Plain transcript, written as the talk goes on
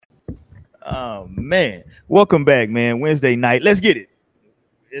Oh man, welcome back, man. Wednesday night. Let's get it.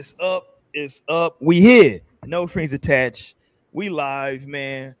 It's up. It's up. We here. No strings attached. We live,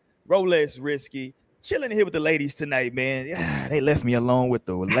 man. Rolex risky. Chilling here with the ladies tonight, man. Yeah, they left me alone with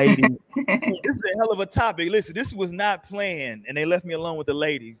the ladies. This is a hell of a topic. Listen, this was not planned, and they left me alone with the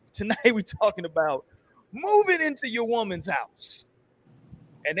ladies. Tonight we talking about moving into your woman's house.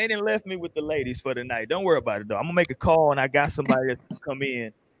 And they didn't left me with the ladies for the night. Don't worry about it though. I'm gonna make a call and I got somebody to come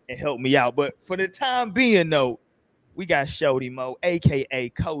in and help me out. But for the time being, though, we got Shody Mo, aka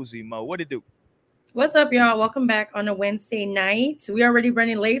Cozy Mo. What it do? What's up, y'all? Welcome back on a Wednesday night. We already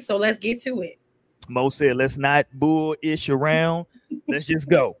running late, so let's get to it. Mo said, let's not bullish around. Let's just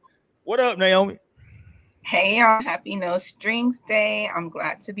go. What up, Naomi? Hey y'all, happy No Strings Day. I'm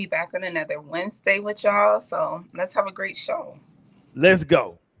glad to be back on another Wednesday with y'all. So let's have a great show. Let's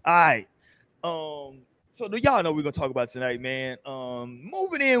go. All right. So do y'all know we're gonna talk about tonight, man?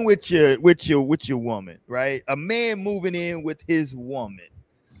 Moving in with your woman, right? A man moving in with his woman.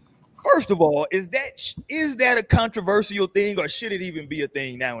 First of all, is that a controversial thing, or should it even be a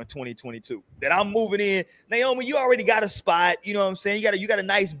thing now in 2022? That I'm moving in, Naomi, you already got a spot, you know what I'm saying? You got a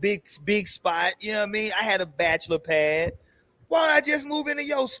nice big spot, you know what I mean? I had a bachelor pad. Why don't I just move into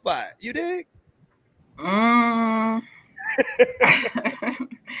your spot? You dig?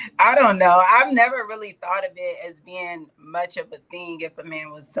 I don't know. I've never really thought of it as being much of a thing if a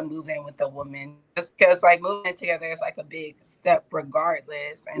man was to move in with a woman. Just because like moving in together is like a big step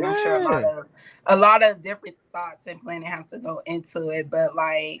regardless. And I'm sure a lot of different thoughts and planning have to go into it. But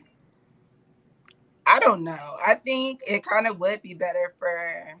like, I don't know. I think it kind of would be better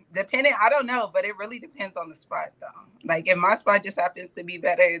I don't know, but it really depends on the spot though. Like if my spot just happens to be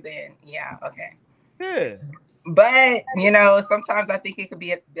better, then yeah, okay. Yeah. But, you know, sometimes I think it could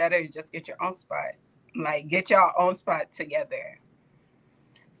be better to just get your own spot. Like, get your own spot together.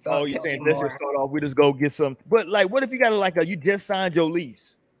 So you think let's just start off, we just go get some. But, like, what if you got you just signed your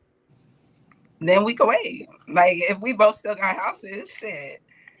lease? Then we can wait. Like, if we both still got houses, shit.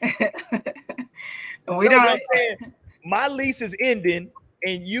 My lease is ending,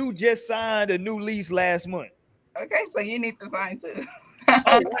 and you just signed a new lease last month. Okay, so you need to sign too.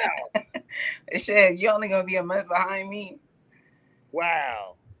 Oh, wow. Shit, you're only gonna be a month behind me.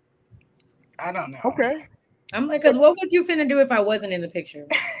 Wow. I don't know. Okay. I'm like, because what would you finna do if I wasn't in the picture?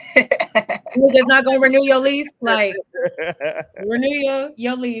 You're just not gonna renew your lease? Like, renew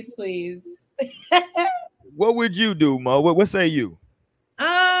your lease, please. What would you do, Mo? What say you?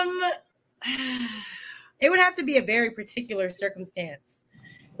 It would have to be a very particular circumstance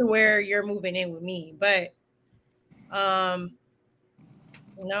to where you're moving in with me, but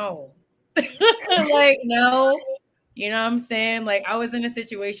no. Like, no, you know what I'm saying? Like, I was in a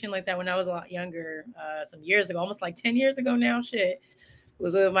situation like that when I was a lot younger, some years ago, almost like 10 years ago now. Shit,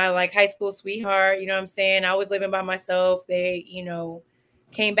 was with my like high school sweetheart, you know what I'm saying? I was living by myself. They,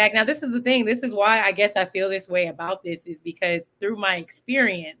 came back. Now, this is the thing. This is why I guess I feel this way about this, is because through my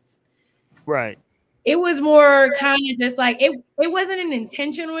experience, right, it was more kind of just like it wasn't an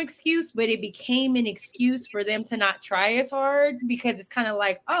intentional excuse, but it became an excuse for them to not try as hard, because it's kind of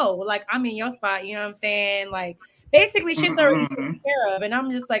like, oh, well, like I'm in your spot, you know what I'm saying? Like basically shit's already taken care of. And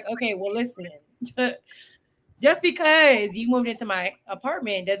I'm just like, okay, well, listen, just because you moved into my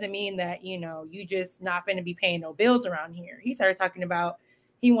apartment doesn't mean that, you just not going to be paying no bills around here. He started talking about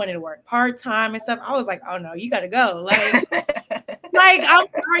he wanted to work part-time and stuff. I was like, oh no, you got to go. Like, I'm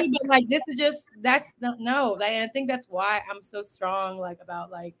sorry, but like, this is just, no. Like, and I think that's why I'm so strong, like,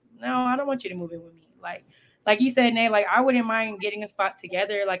 about like, no, I don't want you to move in with me. Like you said, Nate, like, I wouldn't mind getting a spot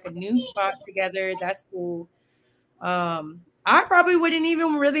together, like a new spot together. That's cool. I probably wouldn't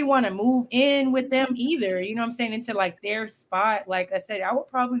even really want to move in with them either. You know what I'm saying? Into like their spot. Like I said, I would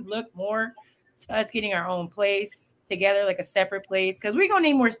probably look more to us getting our own place together, like a separate place, because we're going to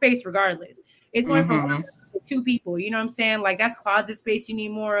need more space regardless. It's going for two people, you know what I'm saying? Like that's closet space you need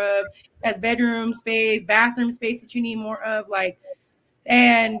more of, that's bedroom space, bathroom space that you need more of, like,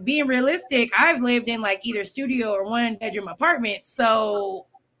 and being realistic, I've lived in like either studio or one bedroom apartment, so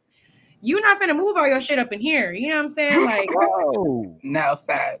you're not gonna move all your shit up in here, you know what I'm saying? Like, no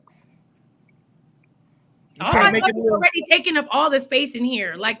facts. All my stuff is already taking up all the space in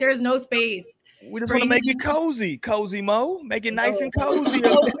here. Like there's no space. We just want to make it cozy Mo. Make it nice and cozy.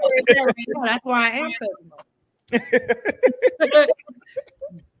 That's why I am cozy Mo.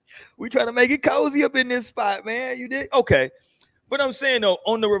 We try to make it cozy up in this spot, man. You did okay, but I'm saying though,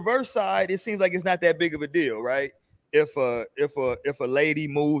 on the reverse side, it seems like it's not that big of a deal, right? If a lady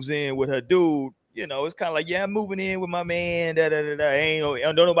moves in with her dude, it's kind of like, yeah, I'm moving in with my man.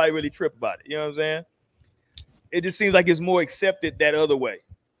 Don't nobody really trip about it. You know what I'm saying? It just seems like it's more accepted that other way.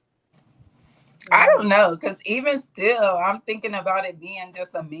 I don't know, because even still, I'm thinking about it being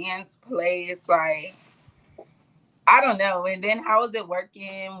just a man's place. Like, I don't know. And then how is it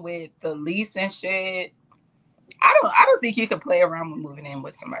working with the lease and shit? I don't think you could play around with moving in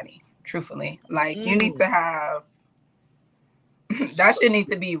with somebody, truthfully. Like, you need to have that shit need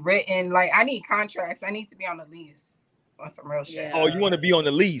to be written. Like, I need contracts. I need to be on the lease on some real shit. Oh, you want to be on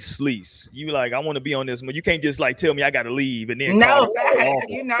the lease? You like, I want to be on this, but you can't just like tell me I got to leave and then no facts.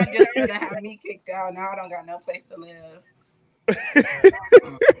 You're not just gonna have me kicked out. Now I don't got no place to live.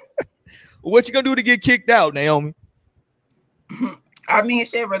 What you gonna do to get kicked out, Naomi? I mean,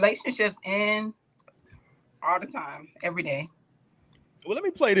 shit, relationships end all the time, every day. Well, let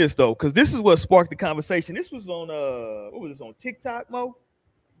me play this though, because this is what sparked the conversation. This was on what was this on TikTok, Mo?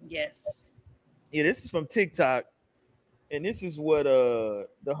 Yes. Yeah, this is from TikTok, and this is what the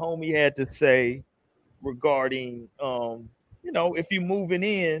homie had to say regarding you know, if you moving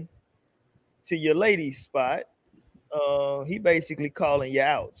in to your lady spot, he basically calling you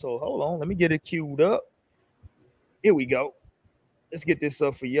out. So hold on, let me get it queued up. Here we go. Let's get this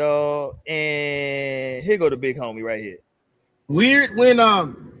up for y'all. And here go the big homie right here. Weird when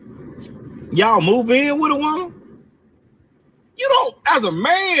y'all move in with a woman. You don't, as a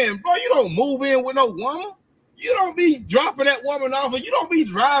man, bro, you don't move in with no woman. You don't be dropping that woman off, and you don't be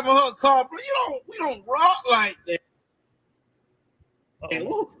driving her car, bro. We don't rock like that.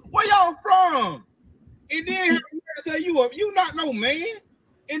 Where y'all from? And then say you not no man,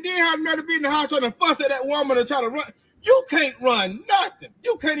 and then have never been in the house trying to fuss at that woman and try to run. You can't run nothing.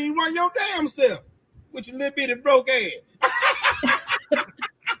 You can't even run your damn self with your little bitty broke ass.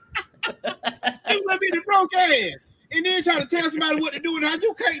 You little bitty broke ass. And then try to tell somebody what to do with her.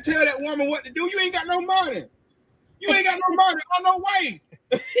 You can't tell that woman what to do. You ain't got no money. You ain't got no money on no way.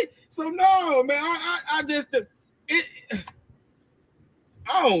 So no, man. I just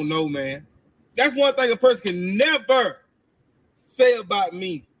I don't know, man. That's one thing a person can never say about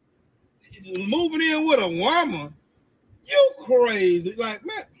me. Moving in with a woman, you crazy. Like,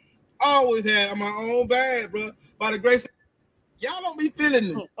 man, I always had my own bag, bro. By the grace of y'all don't be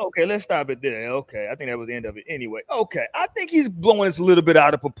feeling it. Okay, let's stop it there. Okay, I think that was the end of it anyway. Okay, I think he's blowing this a little bit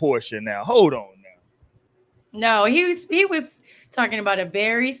out of proportion now. Hold on now. No, he was talking about a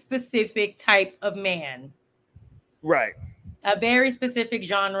very specific type of man. Right. A very specific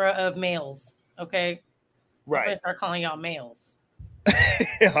genre of males. Okay. Right. I'm gonna start calling y'all males.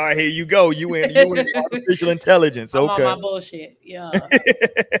 All right, here you go. You in artificial intelligence. I'm okay. on my bullshit. Yeah.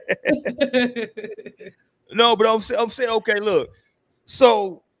 No, but I'm saying, okay, look.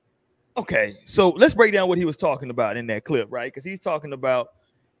 So let's break down what he was talking about in that clip, right? Because he's talking about,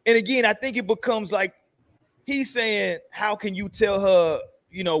 and again, I think it becomes like he's saying, how can you tell her,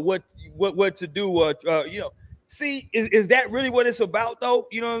 you know, what to do, or you know, see, is that really what it's about, though?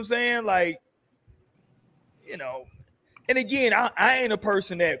 You know what I'm saying? Like, you know, and again, I ain't a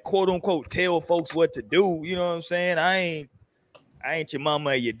person that quote unquote tell folks what to do. You know what I'm saying? I ain't your mama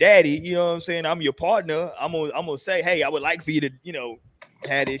or your daddy. You know what I'm saying? I'm your partner. I'm gonna say, hey, I would like for you to, you know,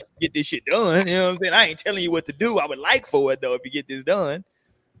 get this shit done. You know what I'm saying? I ain't telling you what to do. I would like for it though if you get this done.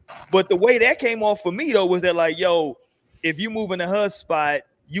 But the way that came off for me though was that like, yo, if you move into her spot,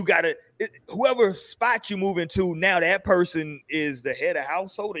 you gotta whoever spot you move into now, that person is the head of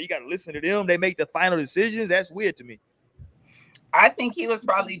household, or you gotta listen to them. They make the final decisions. That's weird to me. I think he was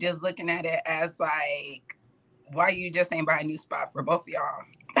probably just looking at it as like, why you just ain't buy a new spot for both of y'all,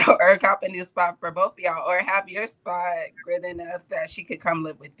 or cop a new spot for both of y'all, or have your spot good enough that she could come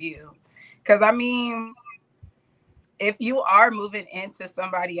live with you. Because I mean, if you are moving into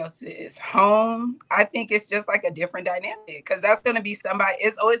somebody else's home, I think it's just like a different dynamic, because that's going to be somebody,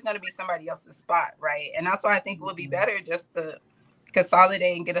 it's always going to be somebody else's spot, right? And that's why I think it would be better just to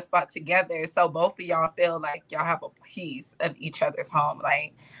consolidate and get a spot together, so both of y'all feel like y'all have a piece of each other's home.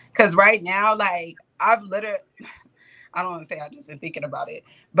 Like, because right now, like, I've literally, I don't want to say I've just been thinking about it,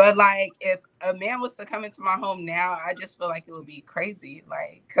 but like, if a man was to come into my home now, I just feel like it would be crazy.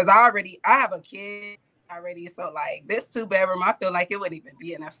 Like, because I have a kid already, so like this 2-bedroom, I feel like it wouldn't even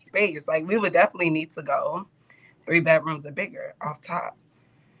be enough space. Like, we would definitely need to go 3 bedrooms or bigger off top.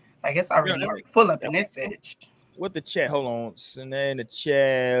 Like, it's already full up in this bitch. What the chat? Hold on. So in the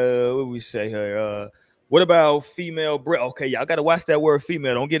chat, what we say here? What about female bread? Okay, y'all gotta watch that word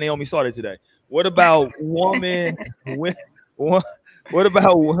female. Don't get Naomi started today. What about woman? What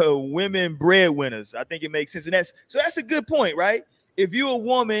about women breadwinners? I think it makes sense, and that's a good point, right? If you're a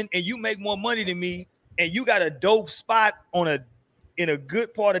woman and you make more money than me, and you got a dope spot in a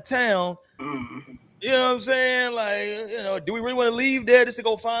good part of town. You know what I'm saying? Like, you know, do we really want to leave there just to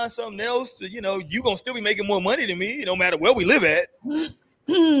go find something else? To, you know, you gonna still be making more money than me, no matter where we live at.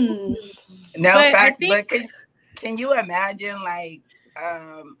 No, No But facts, I think, but can you imagine like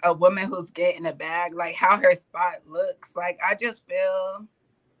a woman who's getting a bag, like how her spot looks? Like I just feel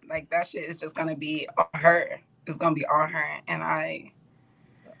like that shit is just gonna be on her. It's gonna be on her, and I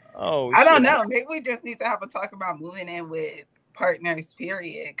don't know. Maybe we just need to have a talk about moving in with partners,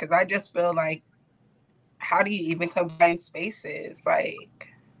 period. Because I just feel like, how do you even combine spaces? Like,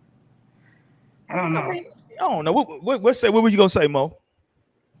 I don't know. I don't know. What were you gonna say, Mo?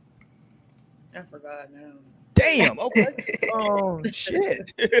 I forgot now. Damn. Okay.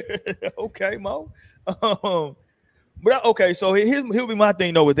 Shit. Okay, Mo. But okay. So here'll be my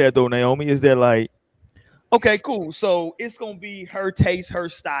thing though with that though, Naomi, is that like, okay, cool. So it's gonna be her taste, her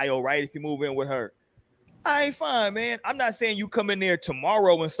style, right? If you move in with her, I ain't fine, man. I'm not saying you come in there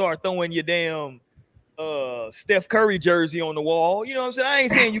tomorrow and start throwing your damn Steph Curry jersey on the wall. You know what I'm saying? I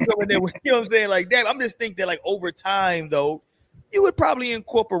ain't saying you come in there with, you know what I'm saying, like that. I'm just thinking that like over time though, you would probably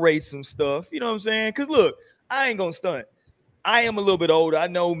incorporate some stuff. You know what I'm saying? Because look, I ain't gonna stunt. I am a little bit older. I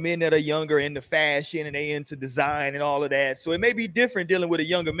know men that are younger into fashion and they into design and all of that. So it may be different dealing with a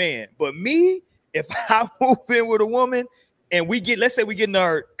younger man. But me, if I move in with a woman and let's say we get in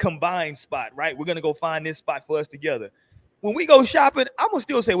our combined spot, right? We're gonna go find this spot for us together. When we go shopping, I'm gonna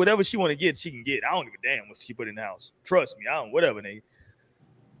still say whatever she want to get, she can get. I don't give a damn what she put in the house. Trust me, whatever.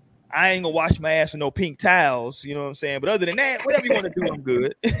 I ain't gonna wash my ass with no pink towels, you know what I'm saying? But other than that, whatever you want to do, I'm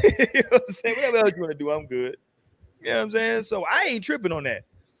good. You know what I'm saying? Whatever else you want to do, I'm good. You know what I'm saying? So I ain't tripping on that.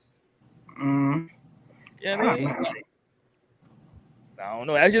 You know what I mean? I don't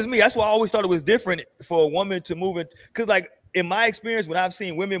know. That's just me. That's why I always thought it was different for a woman to move in. Because like in my experience, when I've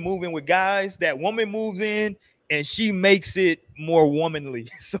seen women move in with guys, that woman moves in and she makes it more womanly,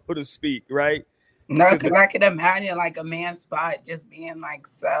 so to speak, right? No, because I could imagine like a man's spot just being like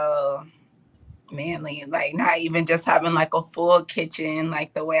so manly, like not even just having like a full kitchen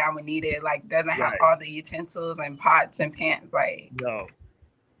like the way I would need it, like doesn't have all the utensils and pots and pans, like no.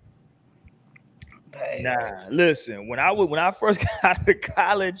 But nah, listen, when I first got out of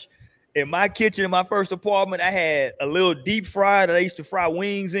college, in my kitchen in my first apartment, I had a little deep fryer that I used to fry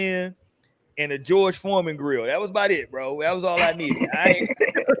wings in and a George Foreman grill. That was about it, bro. That was all I needed.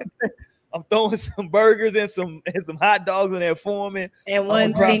 I'm throwing some burgers and some hot dogs in that Foreman. And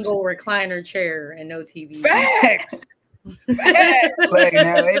one single recliner chair and no TV. Fact. Like,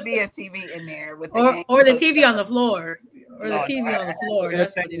 no, it'd be a TV in there with or the TV on the floor. Or the TV on the floor.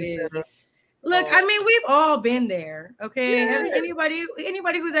 That's what it is. Look, I mean, we've all been there. Okay. Yeah.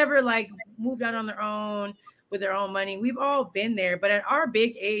 Anybody who's ever like moved out on their own with their own money, we've all been there. But at our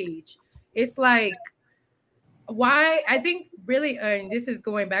big age, it's like, why I think really, and this is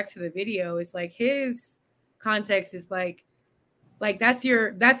going back to the video, it's like his context is like that's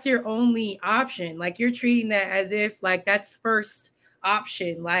your only option. Like you're treating that as if like that's first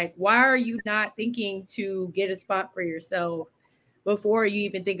option. Like, why are you not thinking to get a spot for yourself before you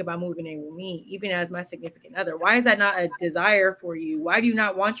even think about moving in with me, even as my significant other? Why is that not a desire for you? Why do you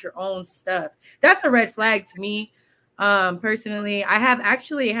not want your own stuff? That's a red flag to me. Personally, I have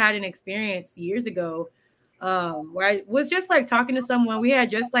actually had an experience years ago where I was just like talking to someone. We had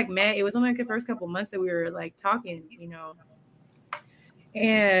just like met. It was only like the first couple months that we were like talking, you know.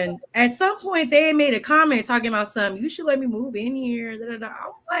 And at some point they made a comment talking about you should let me move in here. Da, da, da. I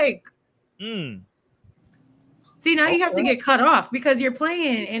was like, see, now you have to get cut off because you're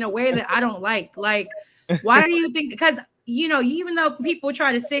playing in a way that I don't like. Like, why do you think? Because, you know, even though people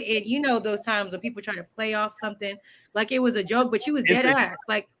try to sit in, you know, those times when people try to play off something like it was a joke, but you was dead ass.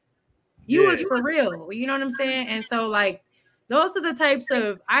 Like, you was for real. You know what I'm saying? And so, like, those are the types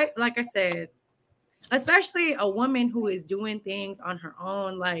of, like I said, especially a woman who is doing things on her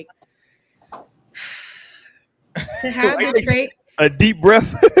own, like, to have the trait. A deep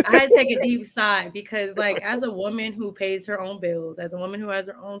breath. I had to take a deep sigh because, like, as a woman who pays her own bills, as a woman who has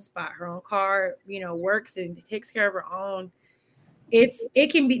her own spot, her own car, you know, works and takes care of her own,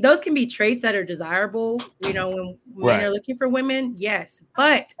 those can be traits that are desirable, you know, when men are looking for women, yes,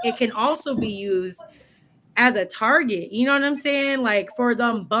 but it can also be used as a target, you know what I'm saying? Like for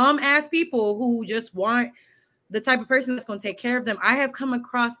them bum ass people who just want the type of person that's going to take care of them. I have come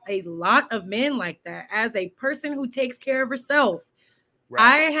across a lot of men like that. As a person who takes care of herself,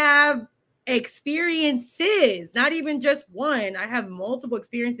 I have experiences, not even just one. I have multiple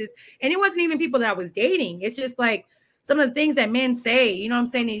experiences, and it wasn't even people that I was dating. It's just like some of the things that men say, you know what I'm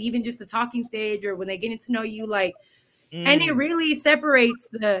saying? And even just the talking stage or when they getting to know you, like, and it really separates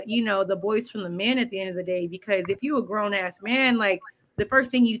the, you know, the boys from the men at the end of the day, because if you a grown ass man, like the first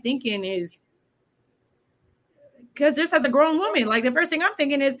thing you thinking is, because just as a grown woman, like the first thing I'm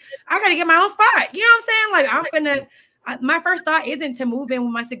thinking is, I got to get my own spot. You know what I'm saying? Like my first thought isn't to move in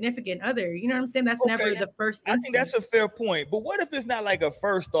with my significant other. You know what I'm saying? That's never the first instinct. I think that's a fair point. But what if it's not like a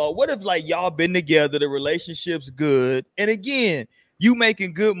first thought? What if like y'all been together, the relationship's good, and again, you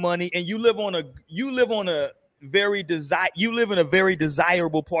making good money, and you live in a very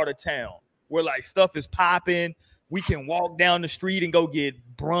desirable part of town where like stuff is popping. We can walk down the street and go get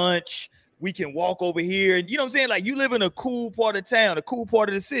brunch. We can walk over here, and you know what I'm saying? Like you live in a cool part of town, a cool part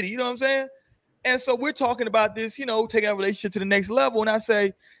of the city. You know what I'm saying? And so we're talking about this, you know, taking our relationship to the next level. And I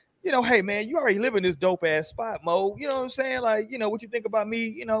say, you know, hey, man, you already live in this dope ass spot, Mo. You know what I'm saying? Like, you know, what you think about me,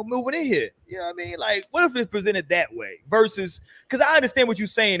 you know, moving in here? You know what I mean? Like, what if it's presented that way versus, because I understand what you're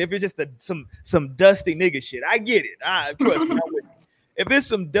saying. If it's just some dusty nigga shit, I get it. I trust me. If it's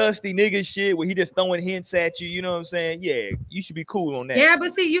some dusty nigga shit where he just throwing hints at you, you know what I'm saying? Yeah, you should be cool on that. Yeah,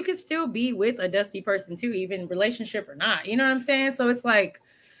 but see, you can still be with a dusty person too, even relationship or not. You know what I'm saying? So it's like,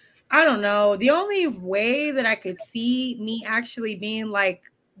 I don't know. The only way that I could see me actually being like,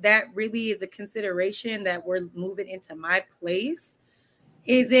 that really is a consideration that we're moving into my place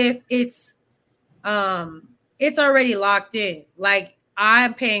is if it's already locked in. Like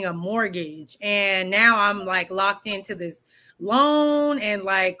I'm paying a mortgage and now I'm like locked into this loan and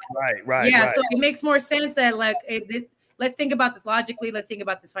like, right. So it makes more sense that like, let's think about this logically. Let's think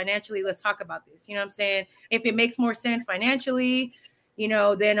about this financially. Let's talk about this. You know what I'm saying? If it makes more sense financially, you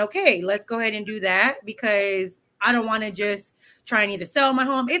know, then okay, let's go ahead and do that because I don't want to just try and either sell my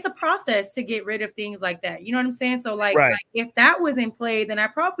home. It's a process to get rid of things like that. You know what I'm saying? So like if that was in play, then I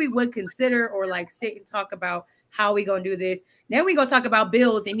probably would consider or like sit and talk about how we gonna do this. Then we gonna talk about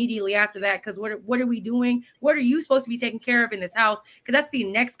bills immediately after that. Because what are we doing? What are you supposed to be taking care of in this house? Because that's the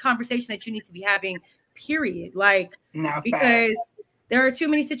next conversation that you need to be having, period. Like because there are too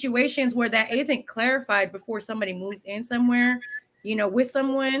many situations where that isn't clarified before somebody moves in somewhere, you know, with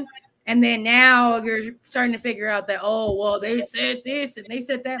someone. And then now you're starting to figure out that, oh, well, they said this and they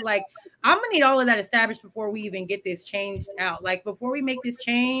said that. Like, I'm going to need all of that established before we even get this changed out. Like, before we make this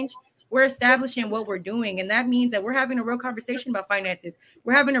change, we're establishing what we're doing. And that means that we're having a real conversation about finances.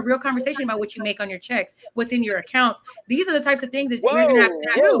 We're having a real conversation about what you make on your checks, what's in your accounts. These are the types of things that you're going to have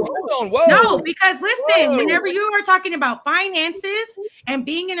to do. Hold on. No, because listen, whenever you are talking about finances and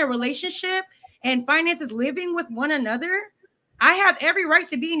being in a relationship and finances living with one another, I have every right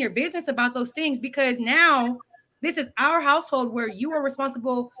to be in your business about those things because now this is our household where you are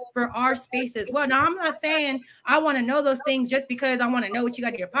responsible for our space as well. Now, I'm not saying I want to know those things just because I want to know what you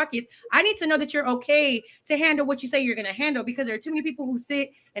got in your pockets. I need to know that you're okay to handle what you say you're going to handle because there are too many people who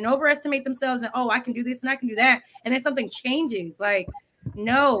sit and overestimate themselves and, oh, I can do this and I can do that. And then something changes. Like,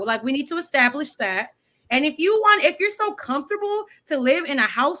 no, like we need to establish that. And if you're so comfortable to live in a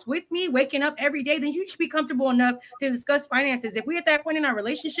house with me, waking up every day, then you should be comfortable enough to discuss finances. If we're at that point in our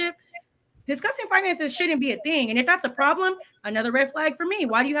relationship, discussing finances shouldn't be a thing. And if that's a problem, another red flag for me.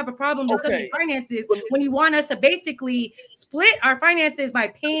 Why do you have a problem discussing finances when you want us to basically split our finances by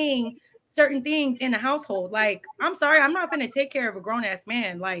paying certain things in the household? Like, I'm sorry, I'm not going to take care of a grown-ass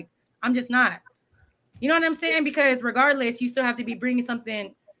man. Like, I'm just not. You know what I'm saying? Because regardless, you still have to be bringing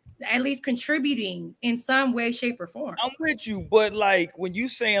something, at least contributing in some way, shape, or form. I'm with you, but like when you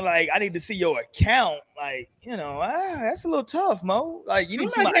saying like I need to see your account, like you know, that's a little tough, Mo. Like you need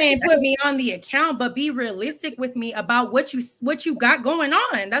to see my saying put me on the account, but be realistic with me about what you got going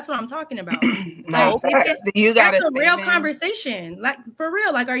on. That's what I'm talking about. Like you got a real conversation. Like for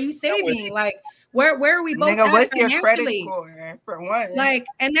real. Like, are you saving? Like where are we both? Nigga, what's your credit score for one? Like,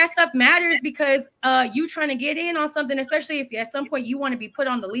 and that stuff matters because you trying to get in on something, especially if at some point you want to be put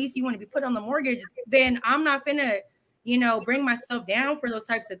on the lease, you want to be put on the mortgage, then I'm not finna, you know, bring myself down for those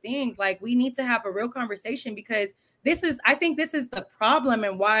types of things. Like, we need to have a real conversation because I think this is the problem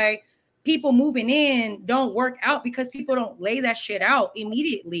and why people moving in don't work out because people don't lay that shit out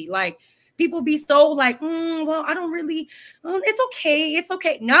immediately. Like, people be so like, well, I don't really, it's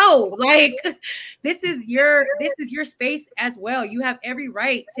okay. No, like this is your space as well. You have every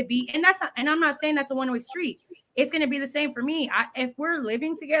right to be, and I'm not saying that's a one-way street. It's going to be the same for me. If we're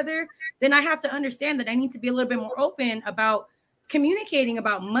living together, then I have to understand that I need to be a little bit more open about communicating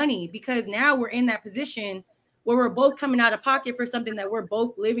about money because now we're in that position where we're both coming out of pocket for something that we're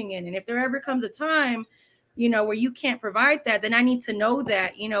both living in. And if there ever comes a time, you know, where you can't provide that, then I need to know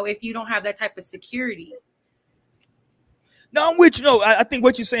that, you know, if you don't have that type of security. No, I'm with you. No, I think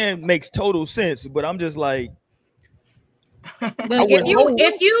what you're saying makes total sense, but I'm just like, look,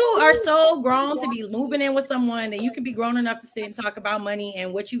 if you are so grown to be moving in with someone, then you can be grown enough to sit and talk about money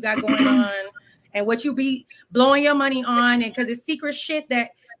and what you got going on and what you be blowing your money on, and because it's secret shit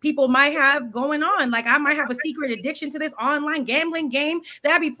that people might have going on. Like I might have a secret addiction to this online gambling game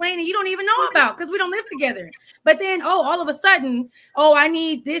that I be playing and you don't even know about because we don't live together. But then, all of a sudden, I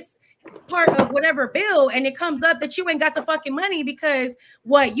need this part of whatever bill, and it comes up that you ain't got the fucking money because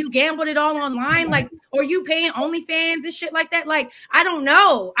you gambled it all online, like, or you paying OnlyFans and shit like that. Like, I don't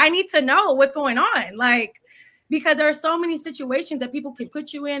know. I need to know what's going on, like, because there are so many situations that people can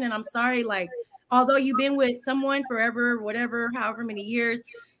put you in. And I'm sorry, like, although you've been with someone forever, whatever, however many years,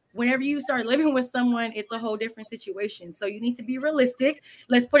 whenever you start living with someone, it's a whole different situation. So you need to be realistic.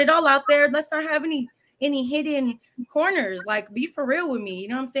 Let's put it all out there. Let's not have any hidden corners. Like, be for real with me. You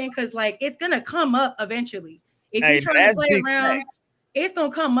know what I'm saying? Because, like, it's going to come up eventually. If you try to play around, it's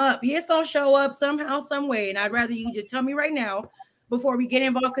going to come up. It's going to show up somehow, some way. And I'd rather you just tell me right now before we get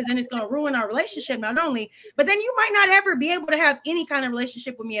involved, because then it's going to ruin our relationship not only, but then you might not ever be able to have any kind of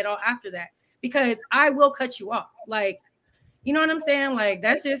relationship with me at all after that, because I will cut you off. Like, you know what I'm saying? Like,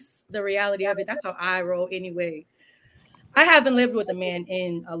 that's just the reality of it. That's how I roll anyway. I haven't lived with a man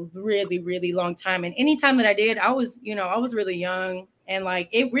in a really, really long time. And anytime that I did, I was really young, and like,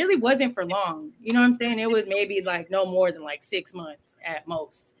 it really wasn't for long. You know what I'm saying? It was maybe like no more than like 6 months at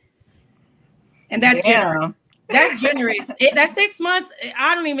most. And that's generous. That's generous. That 6 months,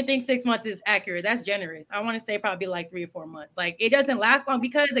 I don't even think 6 months is accurate. That's generous. I want to say probably like 3 or 4 months. Like, it doesn't last long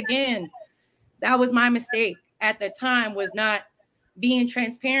because, again, that was my mistake at the time, was not being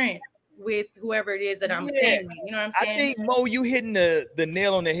transparent with whoever it is that I'm saying. You know what I'm saying? I think, Mo, you hitting the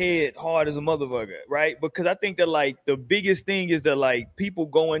nail on the head hard as a motherfucker, right? Because I think that, like, the biggest thing is that, like, people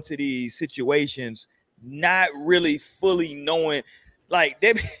go into these situations not really fully knowing, like,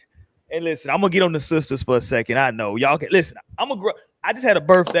 they. And listen, I'm gonna get on the sisters for a second. I know y'all can listen. I just had a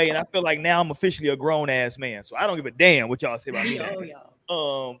birthday, and I feel like now I'm officially a grown ass man. So I don't give a damn what y'all say about me.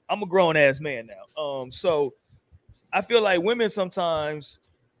 I'm a grown ass man now. So I feel like women sometimes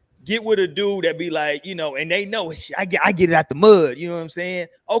get with a dude that be like, you know, and they know I get it out the mud. You know what I'm saying?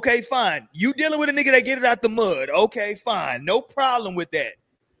 Okay, fine. You dealing with a nigga that get it out the mud. Okay, fine. No problem with that.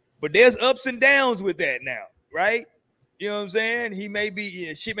 But there's ups and downs with that now, right? You know what I'm saying? He may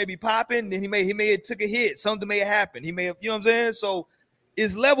be, shit may be popping, then he may have took a hit. Something may have happened. He may have, you know what I'm saying? So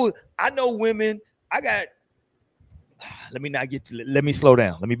it's level. I know women. Let me slow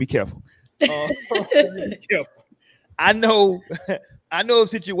down. Let me be careful. I know of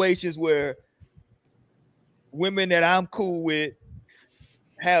situations where women that I'm cool with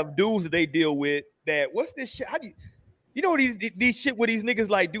have dudes that they deal with that, what's this shit? How do you know these shit where these niggas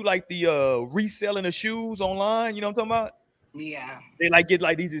like do like the reselling of shoes online? You know what I'm talking about? Yeah. They like get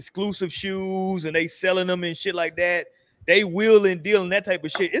like these exclusive shoes and they selling them and shit like that. They will and deal and that type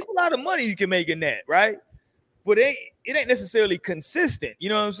of shit. It's a lot of money you can make in that, right? But it ain't necessarily consistent. You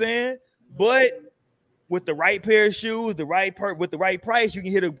know what I'm saying? But with the right pair of shoes, with the right price, you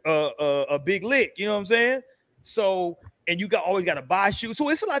can hit a big lick. You know what I'm saying? So, and you always got to buy shoes. So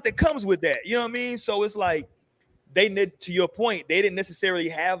it's a lot that comes with that. You know what I mean? So it's like, to your point, they didn't necessarily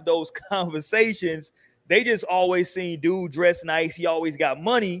have those conversations. They just always seen dude dress nice. He always got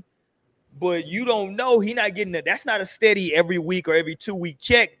money, but you don't know he not getting that. That's not a steady every week or every 2 week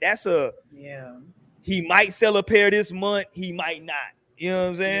check. That's he might sell a pair this month. He might not. You know what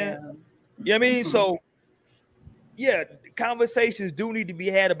I'm saying? Yeah. You know what I mean? So yeah, conversations do need to be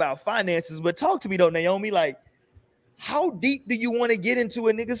had about finances, but talk to me though, Naomi, like, how deep do you want to get into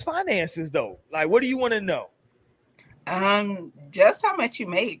a nigga's finances though? Like, what do you want to know? Just how much you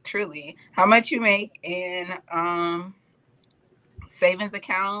make, truly. How much you make in savings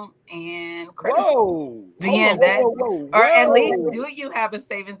account and credit. Whoa. Or at least, do you have a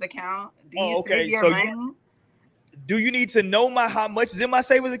savings account? Do you save your money? Do you need to know how much is in my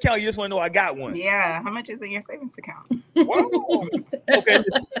savings account? You just want to know I got one. Yeah, how much is in your savings account? Whoa. Okay.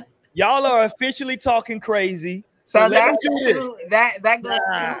 Y'all are officially talking crazy. So that's that goes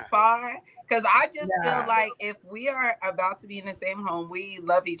too far. Because I just feel like if we are about to be in the same home, we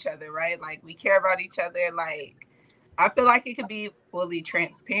love each other, right? Like, we care about each other. Like, I feel like it could be fully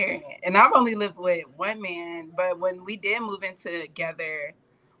transparent. And I've only lived with one man, but when we did move in together,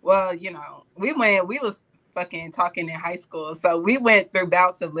 well, you know, we was fucking talking in high school. So we went through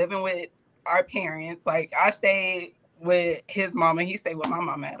bouts of living with our parents. Like, I stayed with his mama. He stayed with my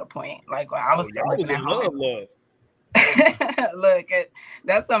mama at a point. Like, when I was still living at home. Love. Look,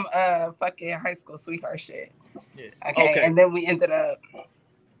 that's some fucking high school sweetheart shit. Yeah. Okay, and then we ended up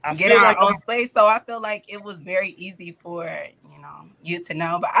getting our own space. So I feel like it was very easy for you to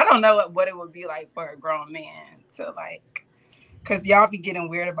know, but I don't know what it would be like for a grown man to like, because y'all be getting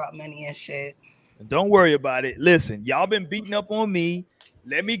weird about money and shit. Don't worry about it. Listen, y'all been beating up on me.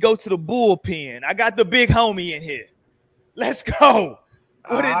 Let me go to the bullpen. I got the big homie in here. Let's go.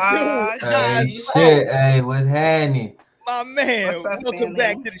 What it do? Hey, shit, hey, what's happening? My man, What's up, welcome Stanley?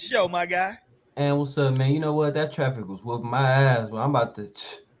 back to the show, my guy. And what's up, man? You know what? That traffic was whooping my ass, but I'm about to, That's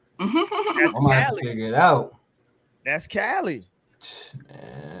I'm about to Cali. figure it out. That's Cali.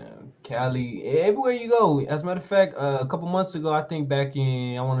 Man, Cali, everywhere you go. As a matter of fact, a couple months ago, I think back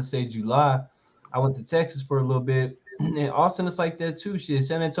in, I want to say July, I went to Texas for a little bit. And Austin is like that too. Shit,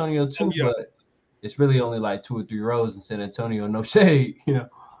 San Antonio too, yeah. but it's really only like 2 or 3 rows in San Antonio. No shade, you know.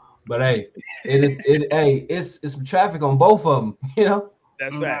 But hey, it's some traffic on both of them, you know.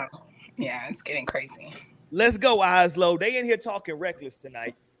 That's facts. Yeah, it's getting crazy. Let's go, Oslo. They in here talking reckless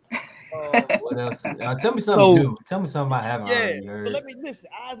tonight. What else? Tell me something new. Tell me something I haven't Yeah, already heard. so let me listen.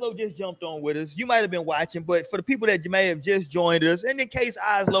 Oslo just jumped on with us. You might have been watching, but for the people that may have just joined us, and in case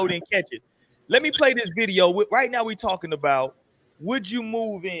Oslo didn't catch it, let me play this video. Right now, we're talking about, would you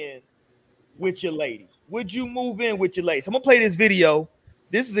move in with your lady? Would you move in with your lady? So I'm gonna play this video.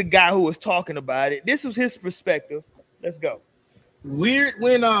 This is a guy who was talking about it. This was his perspective. Let's go. Weird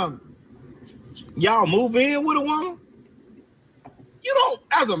when y'all move in with a woman. You don't,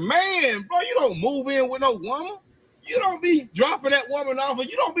 as a man, bro, you don't move in with no woman. You don't be dropping that woman off, and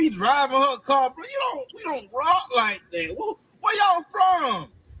you don't be driving her car, bro. We don't rock like that. Where y'all from?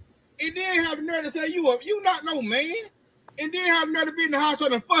 And then have the nerve to say you not no man, and then have the nerve to be in the house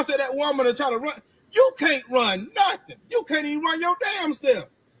trying to fuss at that woman and try to run. You can't run nothing. You can't even run your damn self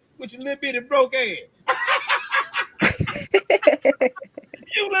with your little bitty broke ass.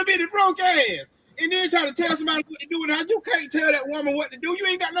 You little bitty broke ass. And then try to tell somebody what to do with her. You can't tell that woman what to do. You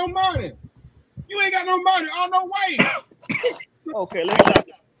ain't got no money. You ain't got no money on no way. Okay, let's stop.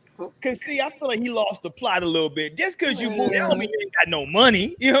 Cause see, I feel like he lost the plot a little bit. Just cause you moved, that don't mean you ain't got no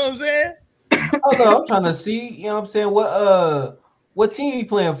money. You know what I'm saying? Oh no, I'm trying to see. You know what I'm saying? What team he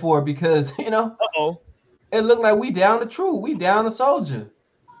playing for? Because you know, it looked like we down the true. We down the soldier.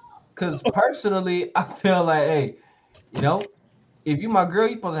 Cause personally, I feel like, hey, you know, if you my girl,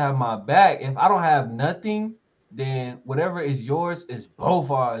 you supposed to have my back. If I don't have nothing, then whatever is yours is both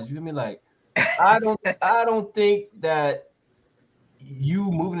ours. You feel me? Like, I don't think that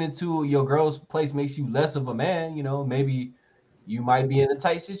you moving into your girl's place makes you less of a man. You know, maybe you might be in a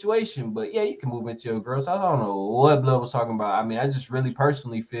tight situation, but yeah, you can move into your girl's house. I don't know what Blood was talking about. I mean, I just really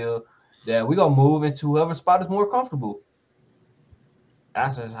personally feel that we're gonna move into whoever spot is more comfortable.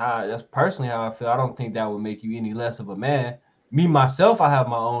 That's personally how I feel. I don't think that would make you any less of a man. Me myself, I have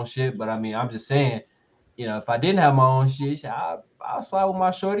my own shit, but I mean, I'm just saying, you know, if I didn't have my own shit, I'll slide with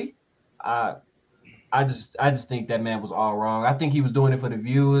my shorty. I just think that man was all wrong. I think he was doing it for the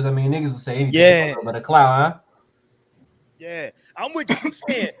views. I mean, niggas will say anything but a clown, huh? Yeah, I'm with you.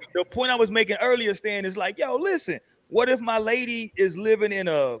 Saying the point I was making earlier, Stan, is like, yo, listen, what if my lady is living in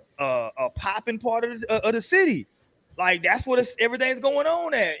a popping part of the city? Like, that's what everything's going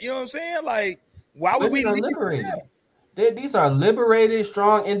on at. You know what I'm saying? Like, why would we liberated? These are liberated,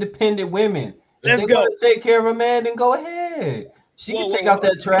 strong, independent women. If Let's they go. want to take care of a man, then go ahead. She can take out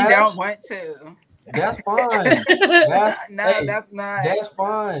that trash. You don't want to. That's fine. That's not. That's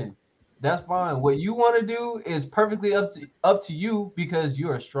fine. That's fine. What you want to do is perfectly up to you because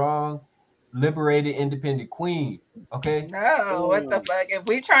you're a strong, liberated, independent queen. Okay. No, what the fuck? If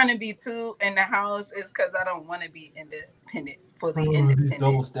we're trying to be two in the house, it's because I don't want to be independent, fully independent. These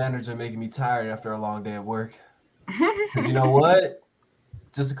double standards are making me tired after a long day at work. You know what?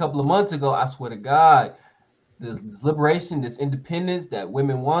 Just a couple of months ago, I swear to God, this liberation, this independence that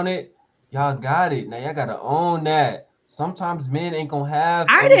women wanted, y'all got it. Now y'all gotta own that. Sometimes men ain't gonna have.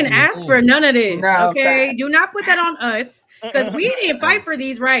 I didn't ask for none of this. No, okay, do not put that on us because we didn't fight for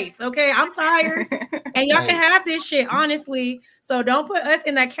these rights. Okay, I'm tired, and y'all can have this shit honestly. So don't put us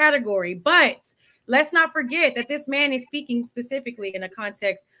in that category. But let's not forget that this man is speaking specifically in the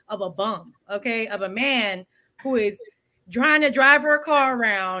context of a bum. Okay, of a man who is trying to drive her car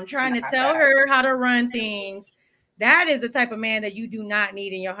around, trying to tell her how to run things. That is the type of man that you do not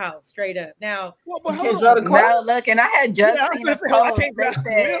need in your house, straight up. Now, you can't drive the car. No, look, and I had just seen a post. They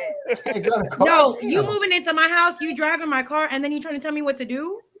said, no, you moving into my house, you driving my car, and then you trying to tell me what to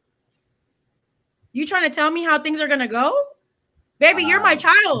do? You trying to tell me how things are gonna go? Baby, you're my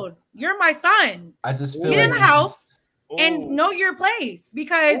child. You're my son. I just feel get like in the house and know your place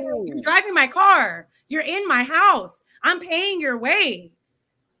because you're driving my car. You're in my house. I'm paying your way.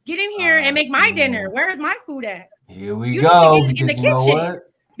 Get in here and make my dinner. Where's my food at? Here we go. In the kitchen.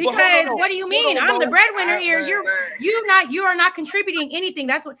 Because what do you mean? I'm the breadwinner here. You are not contributing anything.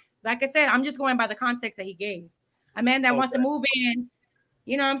 That's what, like I said, I'm just going by the context that he gave. A man that wants to move in,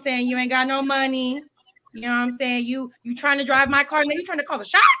 you know what I'm saying? You ain't got no money. You know what I'm saying? You trying to drive my car and then you trying to call the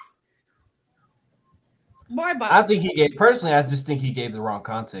shots? Boy, bye. I think he gave personally. I just think he gave the wrong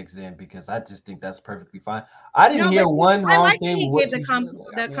context in because I just think that's perfectly fine. I didn't hear one wrong like thing. He gave the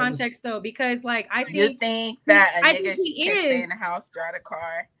context though, because like I think you think that a nigga can stay in the house, drive a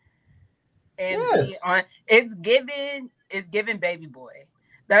car, and be on. It's giving Baby Boy.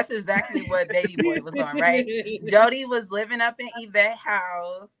 That's exactly what Baby Boy was on, right? Jody was living up in Yvette's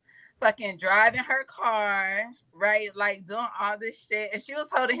house, fucking driving her car, right? Like doing all this shit. And she was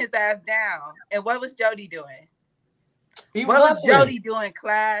holding his ass down. And what was Jody doing? What was Jody doing,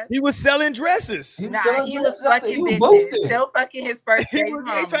 class? He was selling dresses. He was fucking bitches. Still fucking his first baby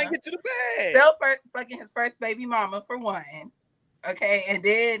mama. Trying to get to the bag. Still fucking his first baby mama for one. Okay, and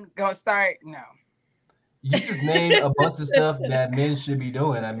then gonna start, no. You just named a bunch of stuff that men should be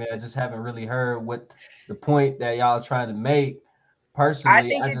doing. I mean, I just haven't really heard what the point that y'all are trying to make. Personally, I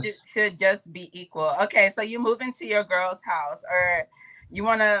think it should just be equal. Okay, so you move into your girl's house, or you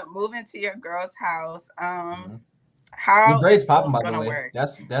want to move into your girl's house. How is bills going to work?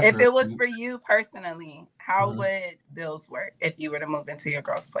 That's if it was for you personally, how would bills work if you were to move into your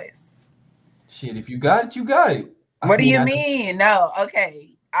girl's place? Shit, if you got it, you got it. What do you mean? No,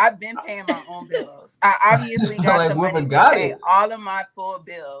 okay. I've been paying my own bills. I obviously got the money to pay all of my full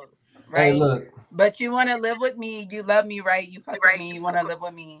bills, right? Hey, look. But you want to live with me. You love me, right? You fuck with me. You want to live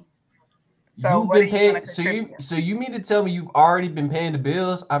with me. So what are you going to contribute? So you mean to tell me you've already been paying the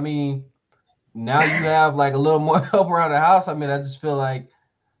bills? I mean, now you have like a little more help around the house. I mean, I just feel like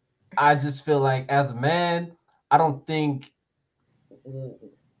as a man, I don't think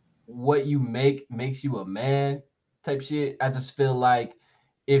what you make makes you a man type shit. I just feel like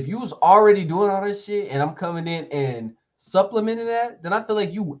if you was already doing all this shit and I'm coming in and supplementing that, then I feel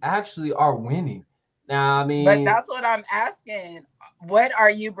like you actually are winning. Now, I mean, but that's what I'm asking. What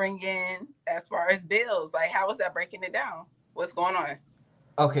are you bringing as far as bills? Like, how is that breaking it down? What's going on?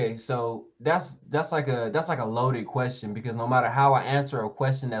 Okay, so that's like a loaded question, because no matter how I answer a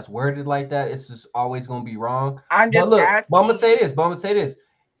question that's worded like that, it's just always gonna be wrong. I'm just asking. But I'm gonna say this.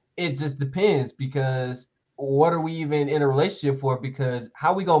 It just depends, because what are we even in a relationship for? Because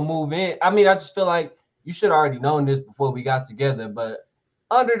how we gonna move in? I mean, I just feel like you should already known this before we got together, but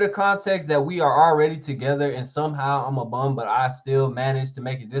under the context that we are already together and somehow I'm a bum, but I still managed to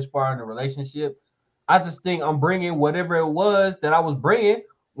make it this far in the relationship, I just think I'm bringing whatever it was that I was bringing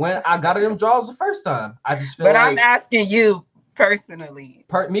when I got in them draws the first time. I just feel I'm asking you personally.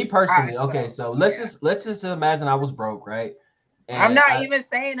 Me personally. Okay, so let's just imagine I was broke, right? And I'm not even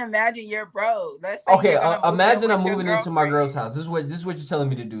saying imagine you're broke. Let's say imagine I'm moving into my girl's house. This is what you're telling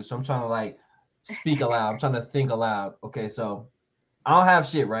me to do. So I'm trying to like speak aloud. I'm trying to think aloud. Okay, so I don't have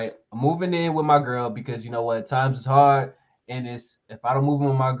shit, right? I'm moving in with my girl because you know what, times is hard, and if I don't move in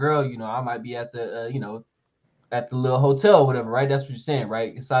with my girl, you know, I might be at the at the little hotel or whatever, right? That's what you're saying,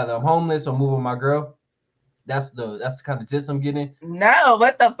 right? It's either I'm homeless or moving with my girl. That's the kind of gist I'm getting. No,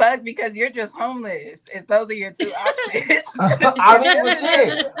 what the fuck? Because you're just homeless. If those are your two options. I mean,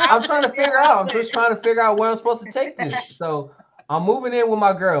 shit. I'm trying to figure out. I'm just trying to figure out where I'm supposed to take this. So I'm moving in with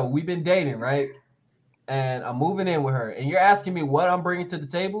my girl. We've been dating, right? And I'm moving in with her. And you're asking me what I'm bringing to the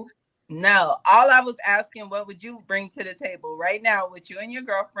table? No, all I was asking, what would you bring to the table right now with you and your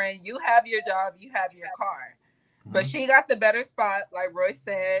girlfriend? You have your job, you have your car. But she got the better spot, like Roy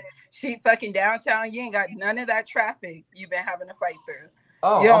said. She fucking downtown. You ain't got none of that traffic you've been having to fight through.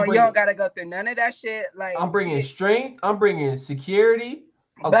 Oh, you don't got to go through none of that shit. Like I'm bringing strength. I'm bringing security.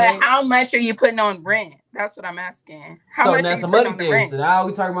 Okay? But how much are you putting on rent? That's what I'm asking. How much are you putting on the rent? So now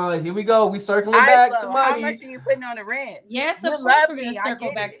we talking about like, here we go. We circling back to money. How much are you putting on the rent? Yes, of course we're going to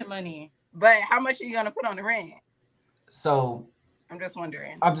circle back to money. But how much are you going to put on the rent? So I'm just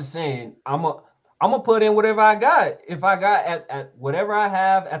wondering. I'm just saying, I'm gonna put in whatever I got. If I got at whatever I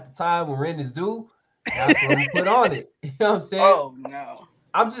have at the time when rent is due, that's what I'm gonna put on it. You know what I'm saying? Oh no.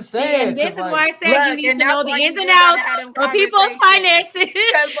 I'm just saying. And this is why I said you need to know the ins and outs of people's finances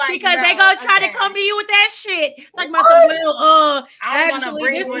because they gonna try to come to you with that shit. It's like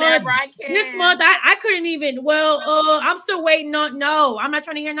actually this month I couldn't even. I'm still waiting on. No, I'm not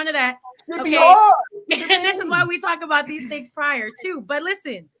trying to hear none of that. Okay, and this is why we talk about these things prior too. But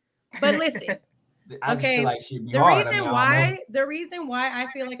listen. Okay. Like the reason why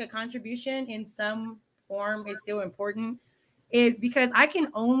I feel like a contribution in some form is still important is because I can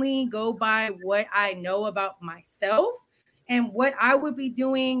only go by what I know about myself and what I would be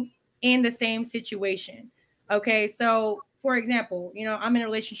doing in the same situation. Okay. So for example, I'm in a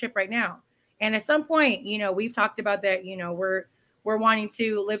relationship right now. And at some point, we've talked about that, we're wanting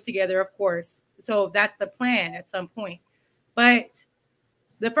to live together, of course. So that's the plan at some point. But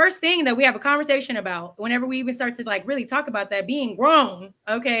the first thing that we have a conversation about whenever we even start to like really talk about that being grown,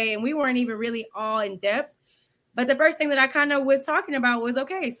 okay, and we weren't even really all in depth, But the first thing that I kind of was talking about was,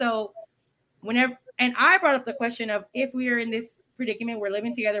 okay, so whenever, and I brought up the question of, if we are in this predicament, we're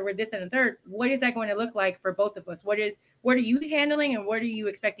living together, we're this and the third, what is that going to look like for both of us? What are you handling and what are you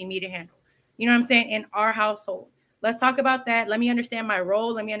expecting me to handle? You know what I'm saying? In our household. Let's talk about that. Let me understand my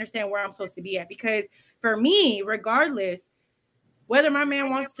role. Let me understand where I'm supposed to be at. Because for me, regardless, whether my man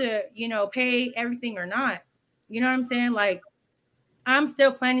wants to, you know, pay everything or not, you know what I'm saying? Like, I'm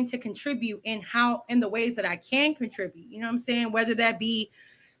still planning to contribute in the ways that I can contribute. You know what I'm saying? Whether that be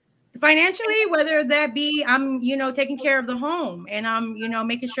financially, whether that be I'm, you know, taking care of the home and I'm, you know,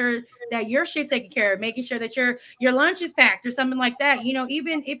 making sure that your shit's taken care of, making sure that your lunch is packed or something like that. You know,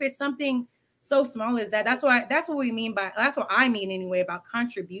 even if it's something so small as that, that's what we mean by, that's what I mean anyway about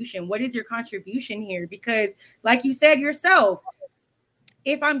contribution. What is your contribution here? Because like you said yourself,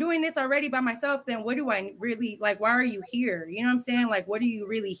 if I'm doing this already by myself, then what do I really like? Why are you here? You know what I'm saying? Like, what are you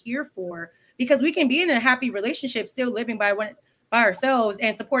really here for? Because we can be in a happy relationship, still living by ourselves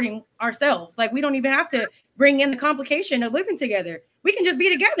and supporting ourselves. Like, we don't even have to bring in the complication of living together. We can just be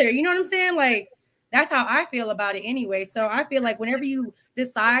together. You know what I'm saying? Like, that's how I feel about it anyway. So I feel like whenever you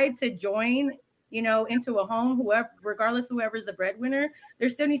decide to join, you know, into a home, whoever's the breadwinner, there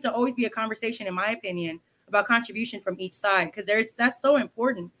still needs to always be a conversation, in my opinion, about contribution from each side, because that's so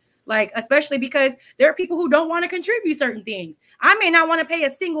important. Like, especially because there are people who don't want to contribute certain things. I may not want to pay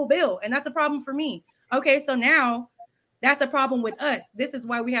a single bill, and that's a problem for me. Okay, so now that's a problem with us. This is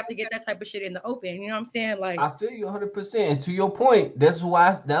why we have to get that type of shit in the open. You know what I'm saying? Like, I feel you 100%. And to your point, that's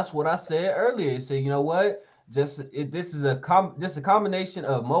what I said earlier. It said, you know what? This is a combination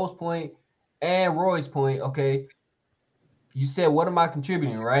of Mo's point and Roy's point. Okay. You said, what am I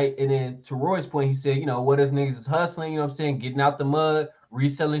contributing, right? And then to Roy's point, he said, you know, what if niggas is hustling, you know what I'm saying, getting out the mud,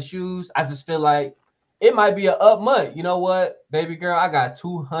 reselling shoes? I just feel like it might be an up month. You know what, baby girl, I got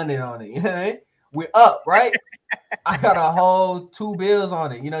 200 on it. You know what I mean? We're up, right? I got a whole 2 bills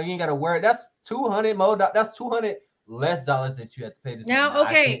on it. You know, you ain't got to worry. That's 200 more. That's 200 less dollars that you have to pay this. Now,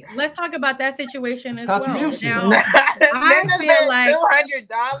 okay, let's talk about that situation as contribution. Well. Now, I feel like $200.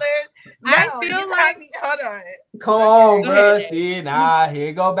 No, I feel like hold on. Come on, bro. See, nah,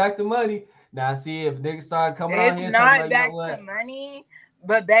 here go back to money. Now, see if niggas start coming out here. It's not back to money,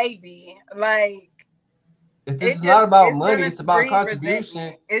 but baby, like, it's not about money. It's about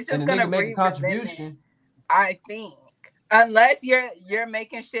contribution. It's just gonna make a contribution. I think, unless you're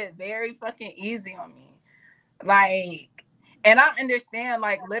making shit very fucking easy on me. Like, and I understand,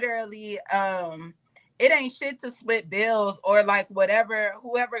 like, literally, it ain't shit to split bills or like whatever,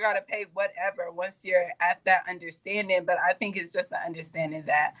 whoever got to pay whatever once you're at that understanding. But I think it's just an understanding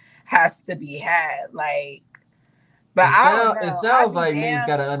that has to be had. Like, but I don't know. It sounds like niggas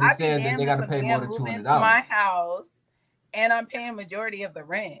got to understand that they got to pay more than $200. Into my house, and I'm paying majority of the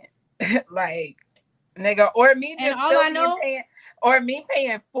rent, like, nigga, or me just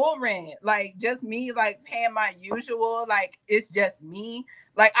paying full rent, like just me like paying my usual, like it's just me.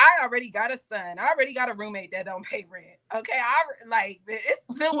 Like, I already got a son, I already got a roommate that don't pay rent. Okay, it's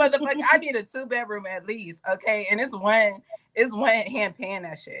 2 motherfuckers. I need a 2-bedroom at least. Okay, and it's one hand paying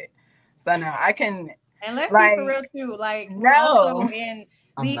that shit. So now I can. And let's be for real too. Like, no, also in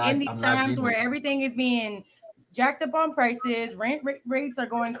these times where everything is being jacked up on prices, rent rates are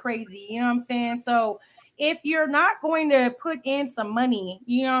going crazy. You know what I'm saying? So if you're not going to put in some money,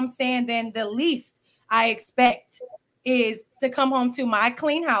 you know what I'm saying, then the least I expect is to come home to my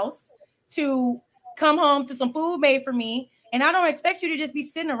clean house, to come home to some food made for me. And I don't expect you to just be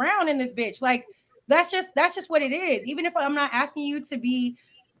sitting around in this bitch. Like, that's just what it is. Even if I'm not asking you to be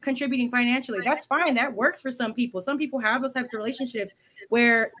contributing financially, that's fine. That works for some people. Some people have those types of relationships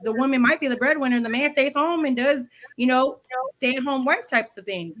where the woman might be the breadwinner and the man stays home and does, you know, stay-at-home wife types of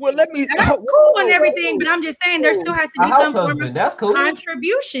things. Well, let me. That's cool and everything, but I'm just saying there still has to be some form of cool.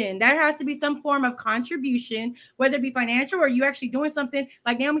 contribution. There has to be some form of contribution, whether it be financial or you actually doing something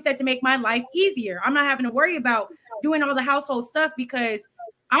like Naomi said to make my life easier. I'm not having to worry about doing all the household stuff because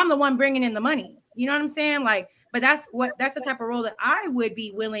I'm the one bringing in the money. You know what I'm saying? Like, but that's the type of role that I would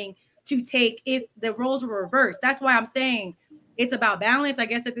be willing to take if the roles were reversed. That's why I'm saying it's about balance. I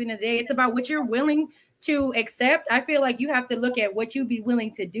guess at the end of the day, it's about what you're willing to accept. I feel like you have to look at what you'd be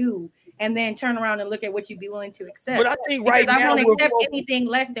willing to do and then turn around and look at what you'd be willing to accept. But I think right now I won't accept anything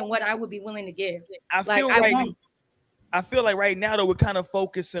less than what I would be willing to give. I feel like right now though we're kind of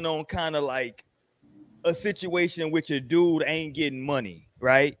focusing on kind of like a situation in which a dude ain't getting money,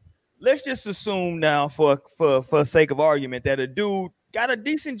 right? Let's just assume now for sake of argument that a dude got a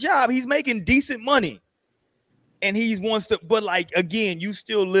decent job. He's making decent money. And he wants to, but like, again, you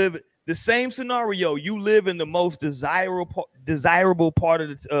still live the same scenario. You live in the most desirable part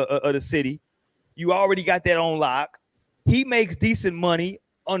of the city. You already got that on lock. He makes decent money.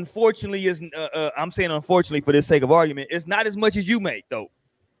 Unfortunately, I'm saying unfortunately for the sake of argument, it's not as much as you make though,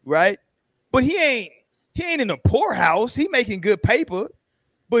 right? But he ain't in a poorhouse. He making good paper,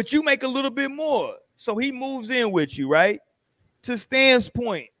 but you make a little bit more. So he moves in with you, right? To Stan's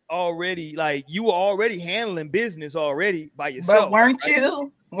point, already, like you were already handling business already by yourself. But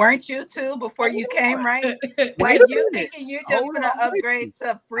weren't you too before you came, right? Like you thinking you're just gonna upgrade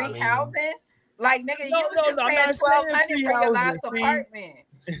to free housing? Like nigga, you was just paying $1,200 for your last apartment.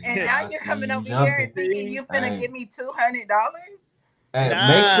 And now you're coming over here and thinking you finna give me $200? Hey,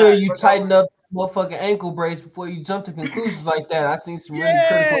 make sure you tighten up motherfucking ankle brace before you jump to conclusions like that. I seen some really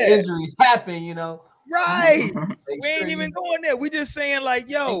critical injuries happen, you know. Right. We ain't even going there. We just saying like,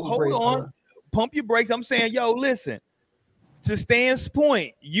 yo, hold on, pump your brakes. I'm saying, yo, listen. To Stan's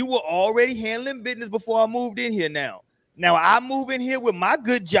point, you were already handling business before I moved in here now. Now I move in here with my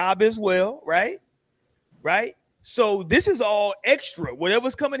good job as well, right? Right? So this is all extra.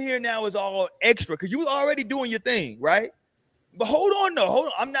 Whatever's coming here now is all extra because you was already doing your thing, right? But hold on, though. Hold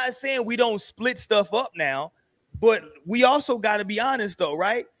on. I'm not saying we don't split stuff up now, but we also got to be honest, though,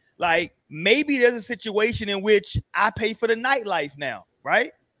 right? Like maybe there's a situation in which I pay for the nightlife now,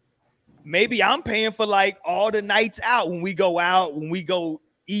 right? Maybe I'm paying for like all the nights out when we go out, when we go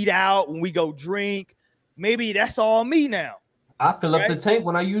eat out, when we go drink. Maybe that's all me now. I fill up the tank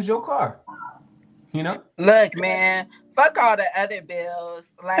when I use your car. You know? Look, man, fuck all the other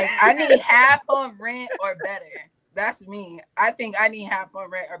bills. Like, I need half on rent or better. That's me. I think I need half on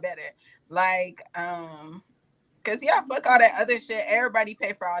rent or better. Like, because fuck all that other shit. Everybody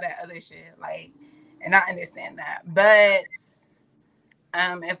pay for all that other shit. Like, and I understand that. But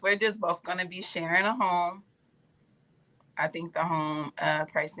if we're just both gonna be sharing a home, I think the home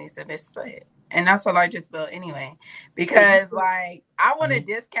price needs to be split. And that's the largest bill anyway, because like I want a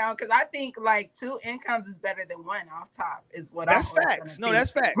discount because I think like 2 incomes is better than 1 off top is what that's facts. No,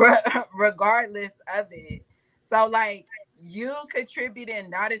 that's facts. Regardless of it. So like you contributing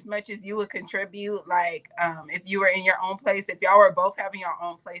not as much as you would contribute like if you were in your own place, if y'all were both having your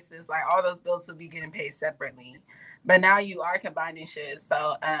own places, like all those bills would be getting paid separately. But now you are combining shit.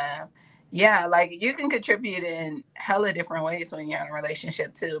 So yeah, like you can contribute in hella different ways when you're in a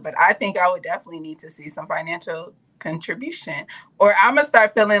relationship too. But I think I would definitely need to see some financial contribution, or I'm gonna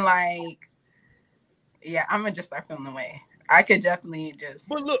start feeling like, I'm gonna just start feeling the way. I could definitely just.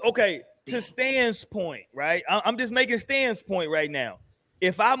 But look, okay, to Stan's point, right? I'm just making Stan's point right now.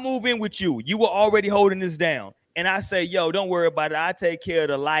 If I move in with you, you were already holding this down, and I say, yo, don't worry about it. I take care of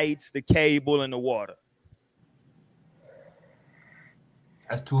the lights, the cable, and the water.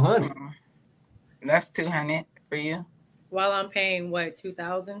 That's $200. That's $200 for you. While I'm paying what,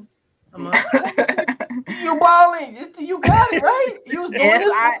 $2,000 a month? You balling? You got it right. You was doing this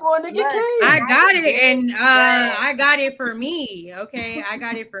before nigga came. I got it, and I got it for me. Okay, I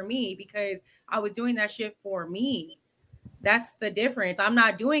got it for me because I was doing that shit for me. That's the difference. I'm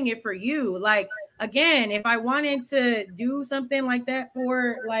not doing it for you. Like again, if I wanted to do something like that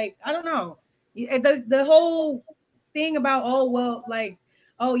for like I don't know, the whole thing about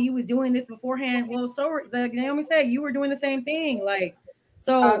you was doing this beforehand. Well, so like Naomi said, you were doing the same thing. Like,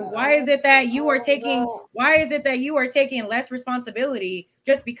 so why is it that you are taking? Why is it that you are taking less responsibility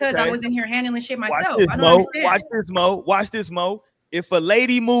just because I was in here handling shit myself? I don't understand. Watch this, Mo. If a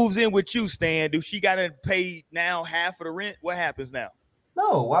lady moves in with you, Stan, do she gotta pay now half of the rent? What happens now?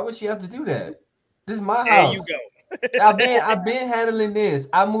 No, why would she have to do that? This is my house. There you go. I've been handling this.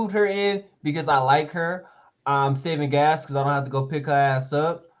 I moved her in because I like her. I'm saving gas because I don't have to go pick her ass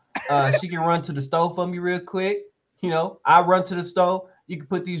up. She can run to the stove for me real quick. You know, I run to the stove. You can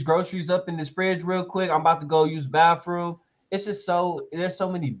put these groceries up in this fridge real quick. I'm about to go use the bathroom. It's just there's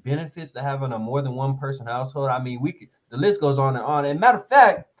so many benefits to having a more than one person household. I mean, the list goes on and on. And matter of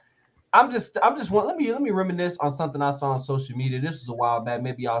fact, let me reminisce on something I saw on social media. This was a while back.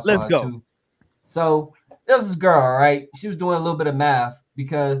 Maybe y'all saw it too. So there's this girl, right? She was doing a little bit of math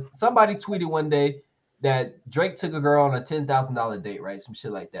because somebody tweeted one day that Drake took a girl on a $10,000 date, right? Some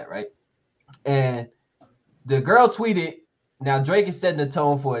shit like that, right? And the girl tweeted, now Drake is setting the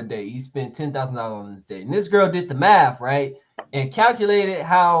tone for a date. He spent $10,000 on this date. And this girl did the math, right? And calculated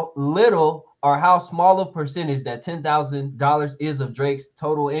how little or how small a percentage that $10,000 is of Drake's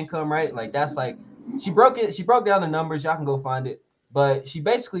total income, right? Like that's like, she broke down the numbers. Y'all can go find it. But she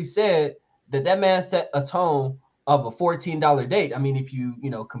basically said that man set a tone of a $14 date. I mean, if you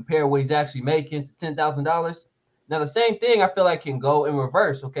compare what he's actually making to $10,000. Now the same thing I feel like can go in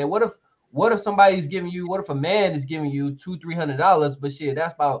reverse. Okay, what if a man is giving you $200-$300, but shit,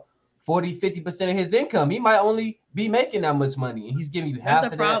 that's about 40-50% of his income. He might only be making that much money, and he's giving you half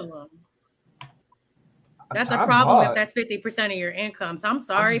of that. That's a problem. That's a problem if that's 50% of your income. So I'm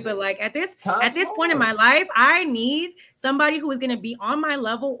sorry, but like at this point in my life, I need somebody who is going to be on my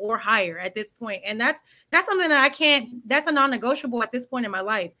level or higher at this point. And that's something that I can't, that's a non-negotiable at this point in my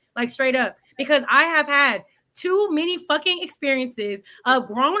life, like straight up, because I have had too many fucking experiences of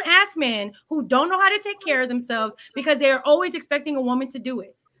grown ass men who don't know how to take care of themselves because they're always expecting a woman to do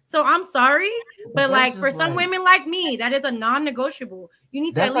it. So I'm sorry, but like for some women like me, that is a non-negotiable. You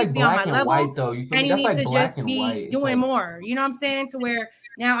need to at least be on my level, white, though. You and you need to just be doing more. You know what I'm saying? To where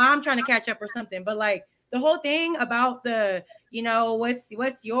now I'm trying to catch up or something. But like the whole thing about the, you know,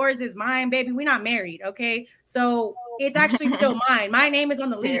 what's yours is mine, baby. We're not married, okay? So it's actually still mine. My name is on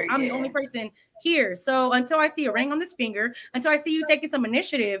the lease. I'm the only person here. So until I see a ring on this finger, until I see you taking some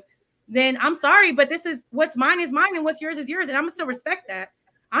initiative, then I'm sorry, but this is what's mine is mine, and what's yours is yours, and I'm gonna still respect that.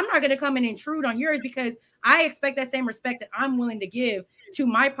 I'm not going to come and intrude on yours because I expect that same respect that I'm willing to give to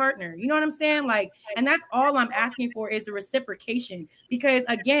my partner. You know what I'm saying? Like, and that's all I'm asking for is a reciprocation. Because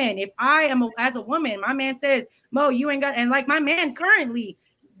again, if I am as a woman, my man says, Mo, you ain't got, and like my man currently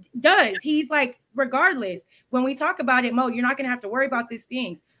does, he's like, regardless, when we talk about it, Mo, you're not going to have to worry about these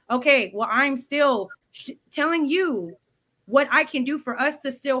things. Okay, well, I'm still telling you what I can do for us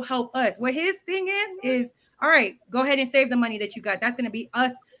to still help us. What his thing is, all right, go ahead and save the money that you got. That's going to be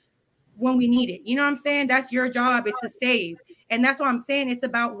us when we need it. You know what I'm saying? That's your job, is to save. And that's what I'm saying. It's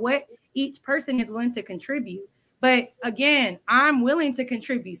about what each person is willing to contribute. But again, I'm willing to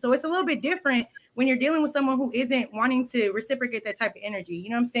contribute. So it's a little bit different when you're dealing with someone who isn't wanting to reciprocate that type of energy.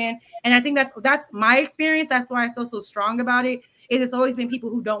 You know what I'm saying? And I think that's my experience. That's why I feel so strong about it, is it's always been people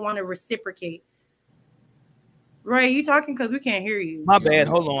who don't want to reciprocate. Ray, you talking because we can't hear you. My bad.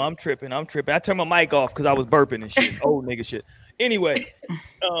 Hold on. I'm tripping. I turned my mic off because I was burping and shit. Old nigga shit. Anyway,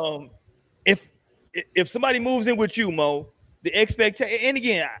 if somebody moves in with you, Mo, the expectation, and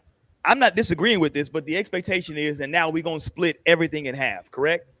again, I'm not disagreeing with this, but the expectation is that now we're going to split everything in half,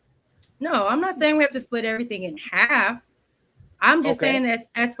 correct? No, I'm not saying we have to split everything in half. I'm just saying that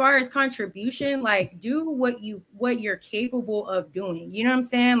as far as contribution, like do what you're capable of doing. You know what I'm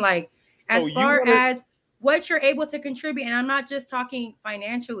saying? Like as far as what you're able to contribute. And I'm not just talking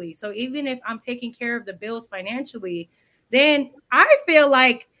financially. So even if I'm taking care of the bills financially, then I feel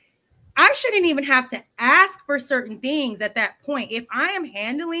like I shouldn't even have to ask for certain things at that point. If I am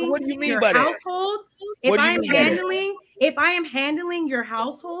handling your household, if I am handling your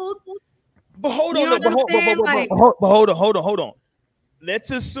household. But hold on.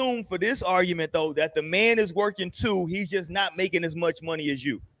 Let's assume for this argument though that the man is working too. He's just not making as much money as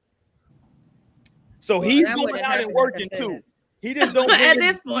you. So he's going out and working too. He just don't at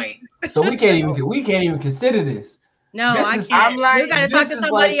this point. So we can't even consider this. No, I can't. I'm like, you gotta talk to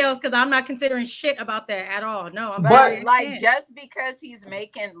somebody else because I'm not considering shit about that at all. No, I'm but like just because he's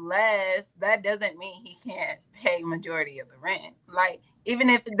making less, that doesn't mean he can't pay majority of the rent. Like even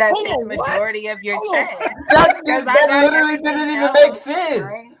if that's his majority of your check. That literally didn't even make sense.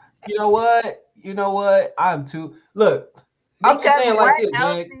 Right? You know what? I'm too look. I'm just saying like this, man.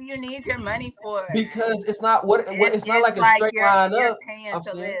 What else do you need your money for? Because it's not it's not like a straight line up. I'm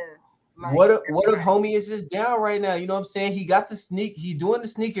saying, like, what if homie is just down right now? You know what I'm saying? He got the sneak. He doing the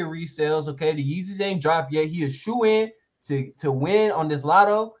sneaker resales. Okay, the Yeezys ain't dropped yet. He is shoe in to win on this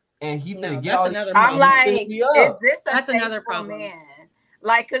lotto, and he finna get all this. I'm like, is this that's another problem? Man?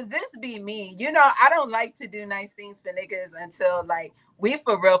 Like, cause this be me. You know, I don't like to do nice things for niggas until like we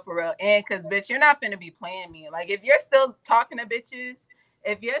for real. And cause bitch, you're not finna be playing me. Like if you're still talking to bitches,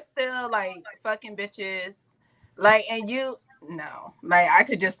 if you're still like fucking bitches, like and you no, like I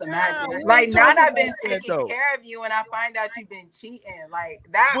could just imagine. Like now I've been taking care of you and I find out you've been cheating. Like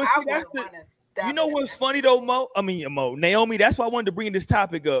that I wouldn't want to stop. You know what's funny though, Mo? Naomi, that's why I wanted to bring this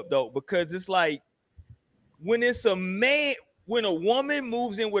topic up though, because it's like when it's a man. When a woman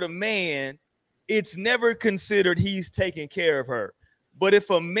moves in with a man, it's never considered he's taking care of her. But if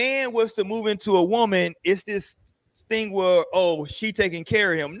a man was to move into a woman, it's this thing where, oh, she taking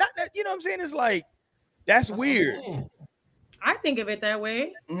care of him. Not that, you know what I'm saying? It's like, that's weird. I think of it that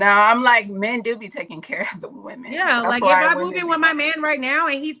way. No, I'm like, men do be taking care of the women. Yeah, like if I move in with my man right now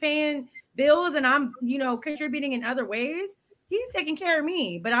and he's paying bills and I'm, contributing in other ways, he's taking care of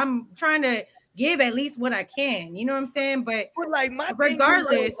me. But I'm trying to give at least what I can, you know what I'm saying? But like my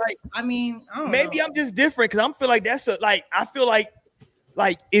regardless, like, I mean, I don't maybe know. I'm just different because I feel like that's I feel like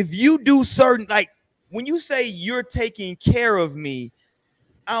if you do certain, like when you say you're taking care of me,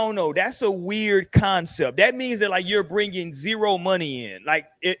 I don't know, that's a weird concept. That means that like you're bringing zero money in. Like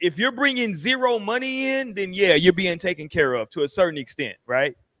if you're bringing zero money in, then yeah, you're being taken care of to a certain extent,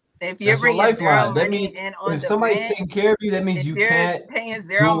 right? If you're That's your bringing zero lifeline. That money means in on if the somebody's rent, taking care of you, that means if you you're can't paying do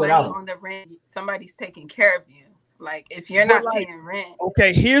zero it money without them. on the rent, somebody's taking care of you. Like if you're But not like, paying rent,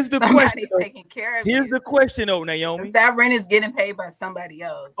 okay, here's the question. somebody's taking care of Here's you. the question, though, Naomi. That rent is getting paid by somebody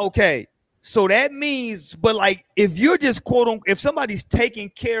else. Okay, so that means, but like, if you're just quote unquote, if somebody's taking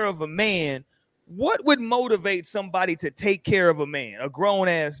care of a man, what would motivate somebody to take care of a man, a grown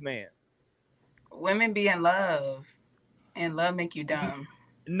ass man? Women be in love, and love make you dumb.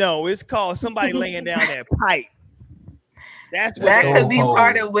 No, it's called somebody laying down that pipe. That's what That that could be Oh.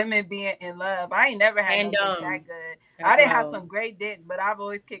 part of women being in love. I ain't never had And no dick dumb that good. as I didn't have well. some great dick, but I've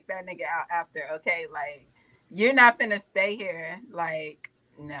always kicked that nigga out after. Okay, like you're not finna stay here. Like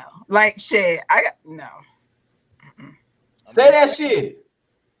no, like shit. I got no. Say that shit.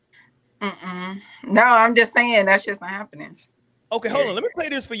 No, I'm just saying that's just not happening. Okay, hold on. Let me play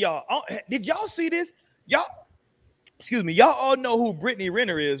this for y'all. Did y'all see this? Y'all, excuse me. Y'all all know who Brittany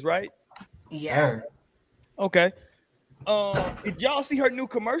Renner is, right? Yeah, Sure. Okay. Did y'all see her new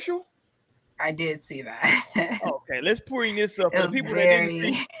commercial? I did see that. Okay, let's bring this up It for the was people that didn't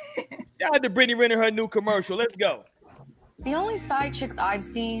see. Shout out to Brittany Renner, her new commercial. Let's go. The only side chicks I've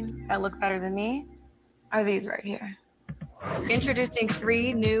seen that look better than me are these right here. Introducing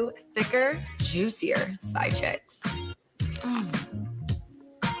 3 new, thicker, juicier side chicks.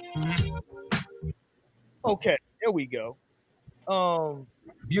 Okay, there we go.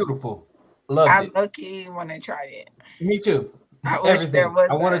 Beautiful. Loved I it. low-key want to try it. Me too. I wish there Everything. was.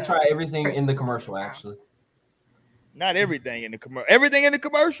 I want to try everything in the Christmas commercial, now. actually. Not everything in the commercial. Everything in the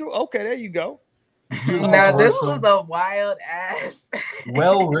commercial? Okay, there you go. No, this was a wild ass.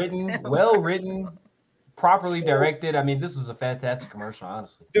 well written, properly directed. I mean, this was a fantastic commercial,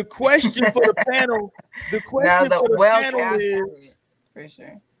 honestly. The question for the panel, for the panel is, for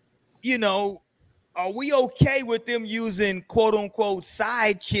sure. You know, are we okay with them using quote unquote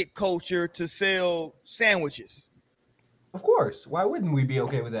side chick culture to sell sandwiches? Of course. Why wouldn't we be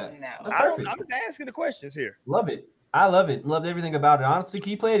okay with that? No. That's I'm just asking the questions here. Love it. I love it. Loved everything about it. Honestly,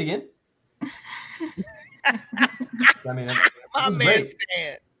 can you play it again? I mean, My man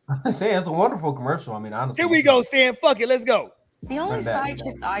Stan. I'm saying it's a wonderful commercial. I mean, honestly. Here we go, Stan. Fuck it, let's go. The only side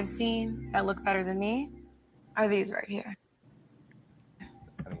chicks I've seen that look better than me are these right here.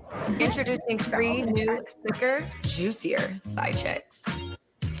 Introducing 3 new, thicker, juicier side chicks.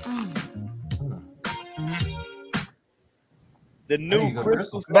 The new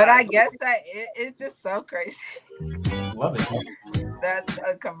crystal. But I guess that it's just so crazy. Love it. That's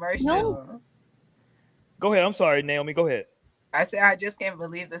a commercial. No. Go ahead. I'm sorry, Naomi. Go ahead. I said I just can't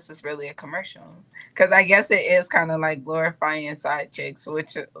believe this is really a commercial, because I guess it is kind of like glorifying side chicks,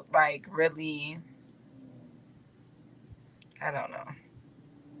 which like really, I don't know.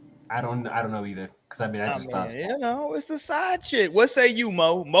 I don't know either, because I mean, I just thought, you know, it's a side chick. What say you,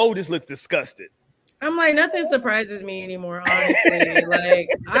 Mo? Mo just looks disgusted. I'm like, nothing surprises me anymore, honestly. Like,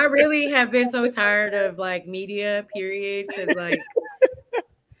 I really have been so tired of like media, period. Because like,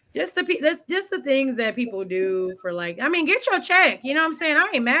 that's just the things that people do for like, I mean, get your check. You know what I'm saying? I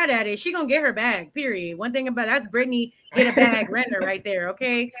ain't mad at it. She gonna get her bag, period. One thing about that's Brittany get a bag renter right there.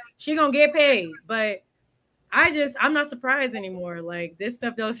 Okay, she gonna get paid. But I'm not surprised anymore. Like this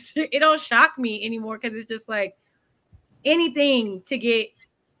stuff it don't shock me anymore, because it's just like anything to get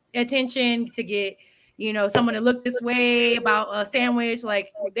attention, to get, you know, someone to look this way about a sandwich.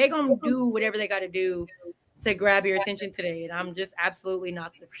 Like they're gonna do whatever they got to do to grab your attention today, and I'm just absolutely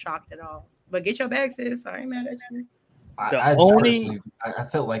not shocked at all. But get your bag, sis. I ain't mad at you. I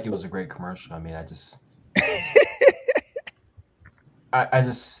felt like it was a great commercial. I mean, I just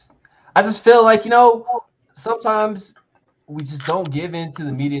feel like, you know, sometimes we just don't give in to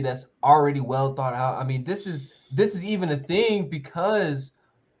the media that's already well thought out. I mean, this is even a thing because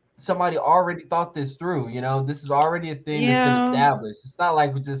somebody already thought this through. You know, this is already a thing that's been established. It's not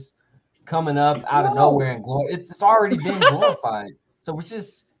like we're just coming up out of nowhere and glory. It's already been glorified. So we're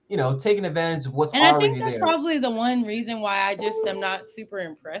just, you know, taking advantage of what's already there. And I think that's probably the one reason why I just am not super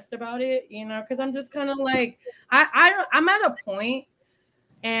impressed about it, you know, because I'm just kind of like, I'm at a point,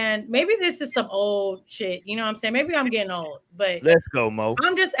 and maybe this is some old shit, you know what I'm saying? Maybe I'm getting old, but let's go, Mo.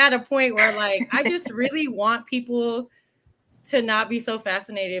 I'm just at a point where like, I just really want people to not be so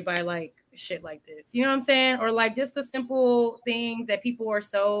fascinated by like shit like this, you know what I'm saying? Or like just the simple things that people are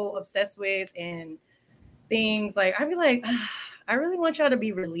so obsessed with, and things like, I'd be like, I really want y'all to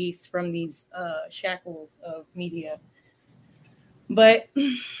be released from these shackles of media. But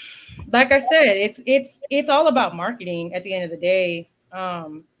like I said, it's all about marketing at the end of the day.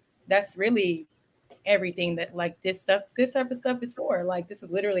 That's really everything that like this type of stuff is for. Like this is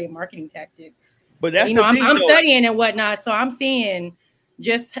literally a marketing tactic. But that's, you know, I'm studying and whatnot, so I'm seeing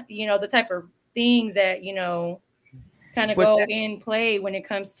just, you know, the type of things that, you know, kind of go in play when it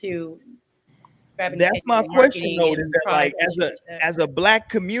comes to grabbing that's my question though, is that like as a Black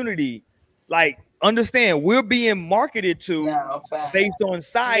community, like understand we're being marketed to based on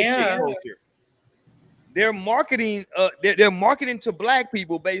side chick culture. They're marketing they're marketing to Black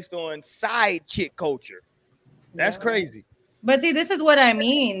people based on side chick culture. That's crazy. But see, this is what I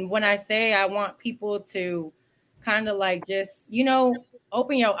mean when I say I want people to kind of like just, you know,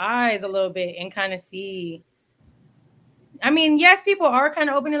 open your eyes a little bit and kind of see. I mean, yes, people are kind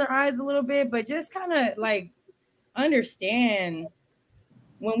of opening their eyes a little bit, but just kind of like understand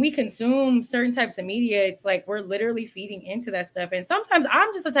when we consume certain types of media, it's like we're literally feeding into that stuff. And sometimes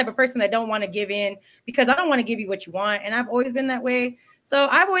I'm just the type of person that don't want to give in because I don't want to give you what you want. And I've always been that way. So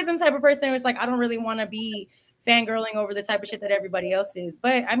I've always been the type of person who's like, I don't really want to be fangirling over the type of shit that everybody else is.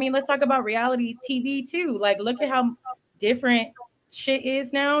 But I mean, let's talk about reality TV too. Like, look at how different shit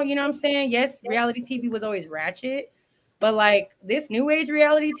is now. You know what I'm saying? Yes, reality TV was always ratchet, but like this new age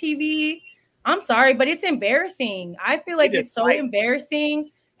reality TV, I'm sorry, but it's embarrassing. I feel like it's so embarrassing,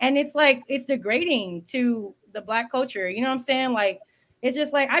 and it's like it's degrading to the Black culture. You know what I'm saying? Like, it's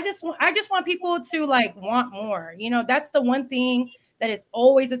just like I just want people to like want more. You know, that's the one thing that is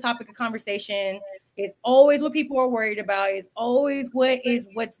always a topic of conversation. It's always what people are worried about. It's always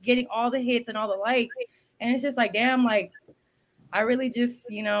what's getting all the hits and all the likes. And it's just like, damn, like I really just,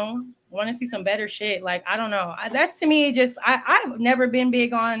 you know, want to see some better shit. Like, I don't know. That to me, just I've never been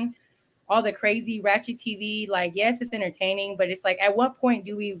big on all the crazy ratchet TV. Like, yes, it's entertaining, but it's like, at what point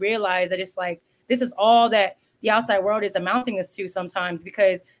do we realize that it's like this is all that the outside world is amounting us to sometimes,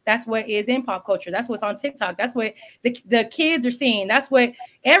 because that's what is in pop culture. That's what's on TikTok. That's what the kids are seeing. That's what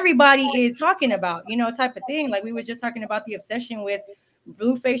everybody is talking about, you know, type of thing. Like we were just talking about the obsession with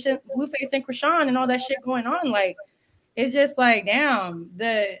Blueface and Krishan and all that shit going on. Like, it's just like, damn,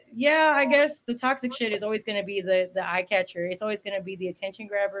 I guess the toxic shit is always going to be the eye catcher. It's always going to be the attention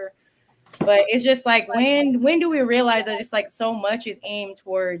grabber. But it's just like, when do we realize that it's like so much is aimed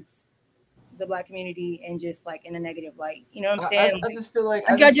towards the Black community and just like in a negative light? You know what I'm saying? I just feel like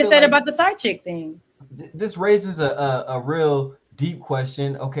I just said about the side chick thing. This raises a real deep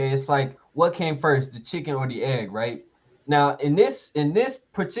question. Okay, it's like, what came first, the chicken or the egg, right? Now, in this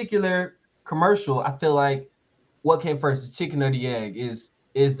particular commercial, I feel like what came first, the chicken or the egg?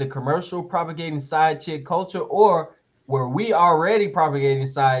 Is the commercial propagating side chick culture, or were we already propagating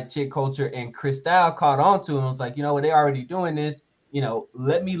side chick culture and Cristal caught on to it and was like, you know what, they already doing this. You know,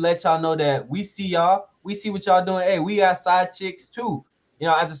 let y'all know that we see y'all. We see what y'all doing. Hey, we got side chicks too. You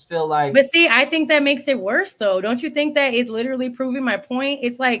know, I just feel like. But see, I think that makes it worse, though. Don't you think that it's literally proving my point?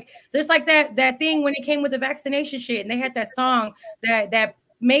 It's like there's like that thing when it came with the vaccination shit, and they had that song that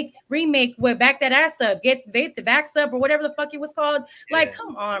remake with Back That Ass Up, get the vax up, or whatever the fuck it was called. Like,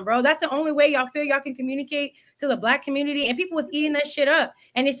 come on, bro. That's the only way y'all feel y'all can communicate to the Black community, and people was eating that shit up,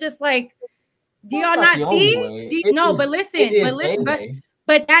 and it's just like. Do y'all not see?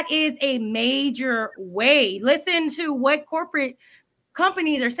 But that is a major way. Listen to what corporate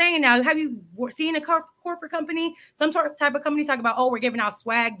companies are saying now. Have you seen a corporate company, some type of company talk about, oh, we're giving out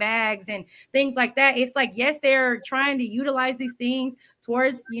swag bags and things like that? It's like, yes, they're trying to utilize these things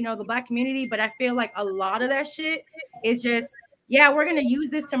towards, you know, the Black community, but I feel like a lot of that shit is just, yeah, we're going to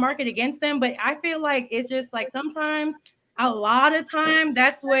use this to market against them. But I feel like it's just like sometimes, a lot of time,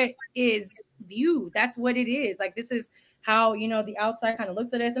 that's what is viewed. That's what it is. Like, this is how, you know, the outside kind of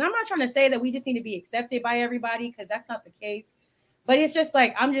looks at us. And I'm not trying to say that we just need to be accepted by everybody, because that's not the case. But it's just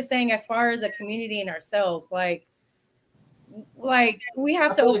like, I'm just saying, as far as a community and ourselves, like we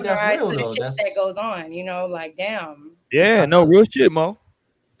have to open our eyes to the shit that goes on, you know, like, damn. Yeah, no, real shit, Mo.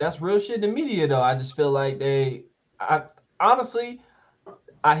 That's real shit in the media, though. I just feel like honestly,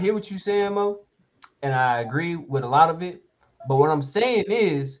 I hear what you're saying, Mo, and I agree with a lot of it. But what I'm saying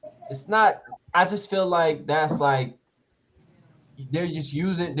is, it's not, I just feel like that's like, they're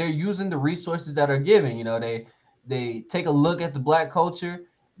using the resources that are given. You know, they take a look at the Black culture.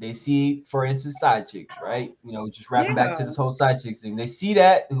 They see, for instance, side chicks, right? You know, just wrapping back to this whole side chicks thing. They see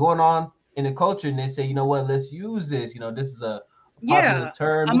that going on in the culture, and they say, you know what, let's use this. You know, this is a popular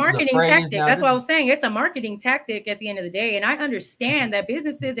term. A marketing tactic. That's what I was saying. It's a marketing tactic at the end of the day. And I understand that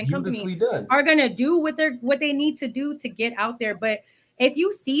businesses and companies are going to do what they need to do to get out there. But if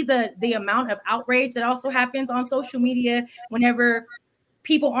you see the amount of outrage that also happens on social media whenever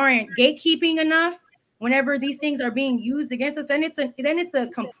people aren't gatekeeping enough, whenever these things are being used against us, then it's a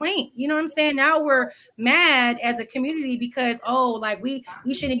complaint. You know what I'm saying? Now we're mad as a community because, oh, like we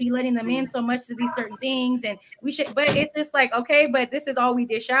shouldn't be letting them in so much to these certain things, and we should. But it's just like, okay, but this is all we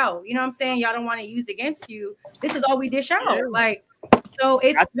dish out. You know what I'm saying? Y'all don't want to use against you. This is all we dish out. Like, So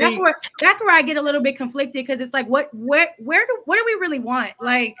that's where I get a little bit conflicted, because it's like, where do we really want?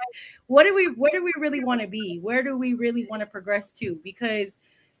 Like, where do we really want to be? Where do we really want to progress to? Because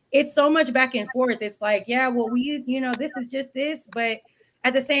it's so much back and forth. It's like, yeah, well, this is just this, but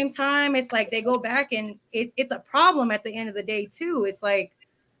at the same time, it's like they go back and it's a problem at the end of the day too. It's like,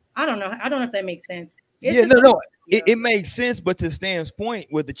 I don't know if that makes sense. It makes sense, but to Stan's point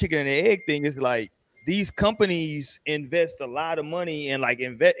with the chicken and the egg thing, is like, these companies invest a lot of money and like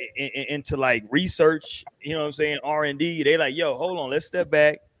invest into like research, you know what I'm saying, R&D. They like, yo, hold on, let's step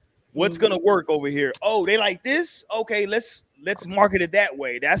back. What's gonna work over here? Oh, they like this. Okay, let's market it that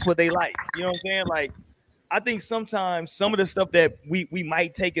way. That's what they like. You know what I'm saying? Like, I think sometimes some of the stuff that we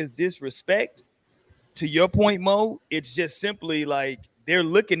might take as disrespect, to your point, Mo, it's just simply like they're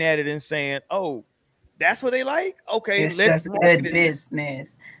looking at it and saying, oh, that's what they like. Okay, it's just good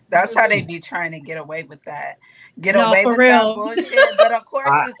business. That's how they be trying to get away with that. Away with that bullshit. But of course,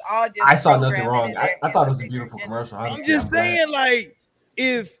 it's all just. I saw nothing wrong. I thought it was a beautiful commercial. I'm just saying, like,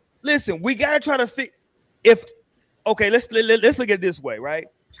 listen, we gotta try to fix. Let's look at it this way, right?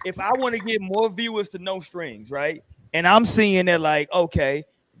 If I want to get more viewers to No Strings, right, and I'm seeing that, like, okay,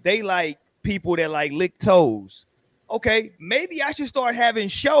 they like people that like lick toes. Okay, maybe I should start having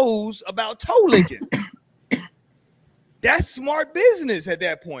shows about toe licking. That's smart business at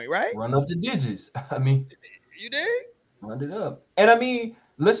that point, right? Run up the digits. I mean, you did? Run it up. And I mean,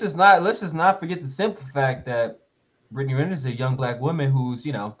 let's just not forget the simple fact that Brittany Renner is a young black woman who's,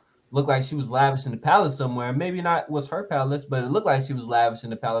 looked like she was lavish in the palace somewhere. Maybe not was her palace, but it looked like she was lavish in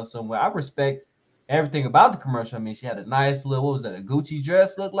the palace somewhere. I respect everything about the commercial. I mean, she had a nice little, what was that, a Gucci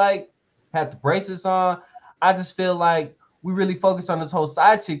dress looked like? Had the bracelets on. I just feel like we really focused on this whole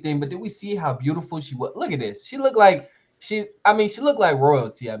side chick thing, but did we see how beautiful she was? Look at this. She looked like she looked like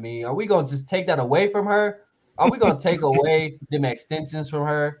royalty. I mean, are we gonna just take that away from her? Are we gonna take away them extensions from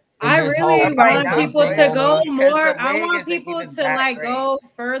her? I really want people to go more. I want people to like go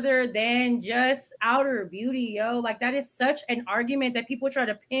further than just outer beauty, yo. Like, that is such an argument that people try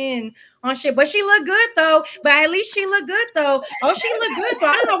to pin on shit. But she looked good though. But at least she looked good though. Oh, she looked good. So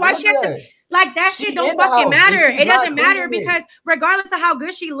I don't know why she has to. Like, that shit don't fucking matter. It doesn't matter, because regardless of how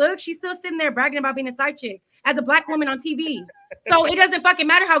good she looks, she's still sitting there bragging about being a side chick as a black woman on TV. So it doesn't fucking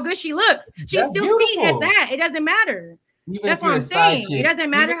matter how good she looks. She's still seen as that. It doesn't matter. That's what I'm saying. It doesn't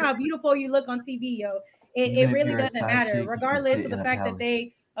matter how beautiful you look on TV, yo. It really doesn't matter, regardless of the fact that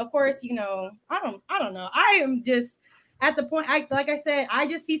they, of course, I don't know. I am just at the point. Like I said, I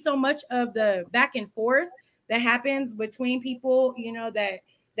just see so much of the back and forth that happens between people,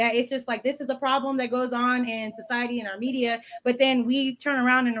 that it's just like, this is a problem that goes on in society and our media, but then we turn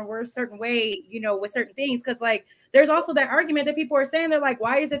around in a certain way, with certain things. Because like, there's also that argument that people are saying, they're like,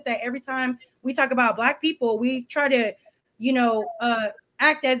 why is it that every time we talk about black people, we try to,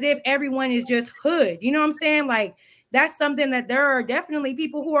 act as if everyone is just hood? You know what I'm saying? Like, that's something that there are definitely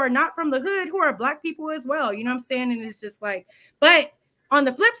people who are not from the hood who are black people as well. You know what I'm saying? And it's just like, but on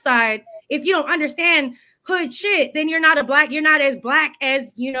the flip side, if you don't understand hood shit, then you're not as black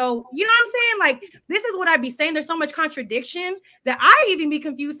as, you know what I'm saying? Like, this is what I be saying. There's so much contradiction that I even be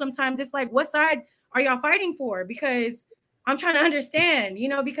confused sometimes. It's like, what side are y'all fighting for? Because I'm trying to understand,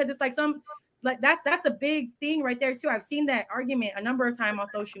 because it's like that's a big thing right there too. I've seen that argument a number of times on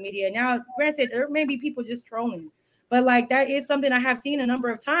social media. Now, granted, there may be people just trolling, but like, that is something I have seen a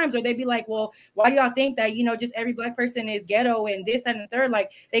number of times where they be like, well, why do y'all think that, just every black person is ghetto and this and the third, like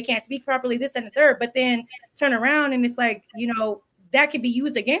they can't speak properly, this and the third, but then turn around and it's like, that could be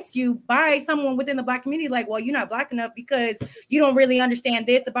used against you by someone within the black community. Like, well, you're not black enough because you don't really understand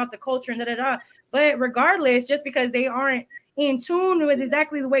this about the culture and da-da-da. But regardless, just because they aren't in tune with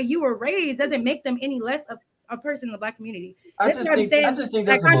exactly the way you were raised doesn't make them any less a person in the black community. I just think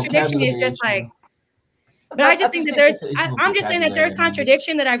that contradiction is just like, but I just think that I'm just saying that there's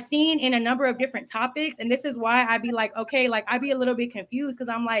contradiction that I've seen in a number of different topics. And this is why I'd be like, okay, like I'd be a little bit confused,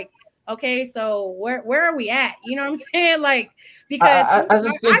 because I'm like, okay, so where are we at? You know what I'm saying? Like, because I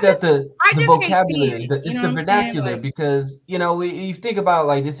just think that the vocabulary, it's the vernacular, like, because, you think about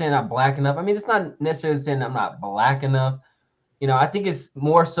like this saying I'm black enough. I mean, it's not necessarily saying I'm not black enough. I think it's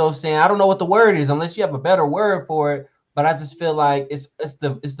more so saying, I don't know what the word is unless you have a better word for it. But I just feel like it's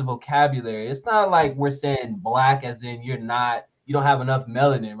the vocabulary. It's not like we're saying black as in you don't have enough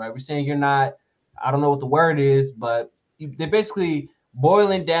melanin, right? We're saying you're not, I don't know what the word is, but they're basically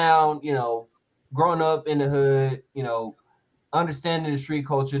boiling down, growing up in the hood, understanding the street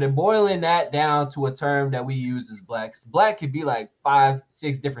culture. They're boiling that down to a term that we use as blacks. Black could be like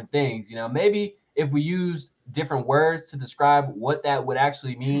 5-6 different things, maybe if we use different words to describe what that would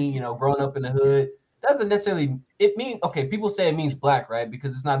actually mean, growing up in the hood, doesn't necessarily, it means, okay, people say it means black, right?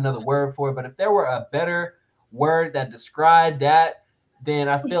 Because it's not another word for it. But if there were a better word that described that, then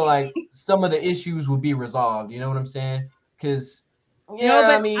I feel like some of the issues would be resolved. You know what I'm saying? Because no,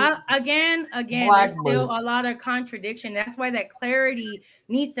 but I mean, again, there's still a lot of contradiction. That's why that clarity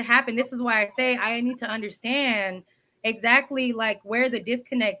needs to happen. This is why I say I need to understand exactly like where the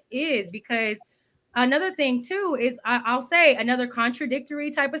disconnect is, because another thing too is I'll say another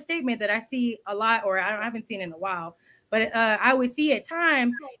contradictory type of statement that I see a lot, or I haven't seen in a while, but I would see at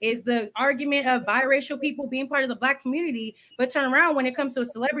times is the argument of biracial people being part of the Black community, but turn around when it comes to a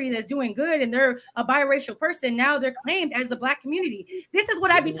celebrity that's doing good and they're a biracial person, now they're claimed as the Black community. This is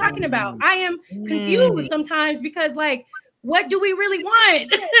what I be talking about. I am confused sometimes because like, what do we really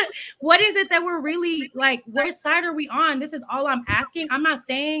want? What is it that we're really like, what side are we on? This is all I'm asking. I'm not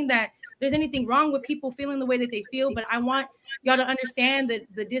saying that there's anything wrong with people feeling the way that they feel, but I want y'all to understand that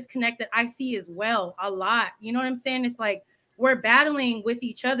the disconnect that I see as well a lot. You know what I'm saying? It's like we're battling with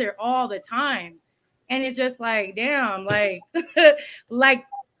each other all the time. And it's just like, damn, like,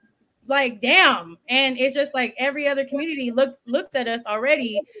 like, damn. And it's just like every other community looked at us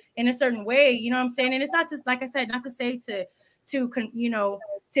already in a certain way. You know what I'm saying? And it's not just, like I said, not to say to you know,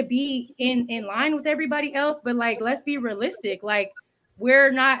 to be in line with everybody else, but like, let's be realistic. Like,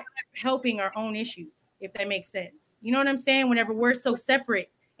 we're not helping our own issues, if that makes sense. You know what I'm saying? Whenever we're so separate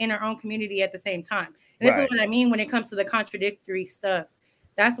in our own community at the same time. And this is what I mean when it comes to the contradictory stuff.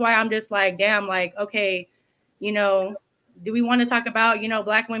 That's why I'm just like, damn, like, okay, you know, do we want to talk about, you know,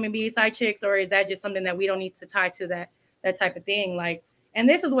 Black women being side chicks, or is that just something that we don't need to tie to that type of thing? Like, and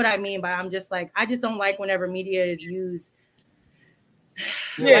this is what I mean by I'm just like, I just don't like whenever media is used.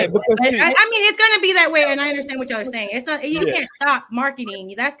 Yeah, like, because I mean, it's gonna be that way, and I understand what y'all are saying. It's not, you can't stop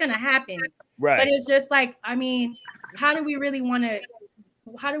marketing. That's gonna happen, right? But it's just like, I mean, how do we really want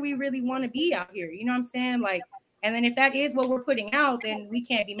to be out here? You know what I'm saying? Like, and then if that is what we're putting out, then we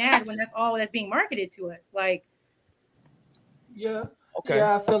can't be mad when that's all that's being marketed to us. Like, yeah, okay,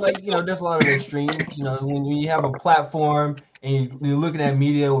 yeah, I feel like, you know, there's a lot of extremes. You know, when you have a platform and you're looking at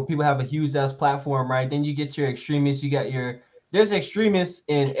media where people have a huge ass platform, right? Then you get your extremists. You got there's extremists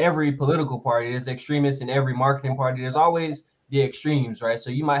in every political party. There's extremists in every marketing party. There's always the extremes, right? So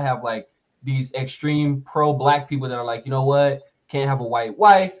you might have like these extreme pro-Black people that are like, you know what, can't have a white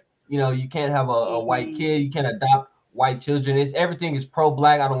wife. You know, you can't have a white kid. You can't adopt white children. Everything is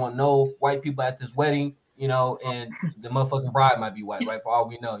pro-Black. I don't want no white people at this wedding, you know, and the motherfucking bride might be white, right? For all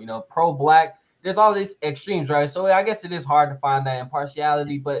we know, you know, pro-Black. There's all these extremes, right? So I guess it is hard to find that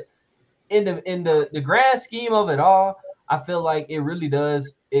impartiality, but in the grand scheme of it all, I feel like it really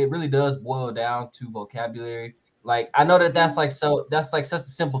does boil down to vocabulary. Like, I know that's like such a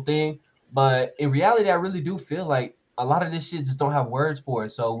simple thing, but in reality, I really do feel like a lot of this shit just don't have words for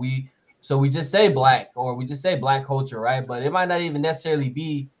it. So we just say Black, or we just say Black culture, right? But it might not even necessarily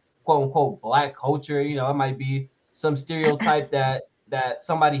be quote unquote Black culture. You know, it might be some stereotype that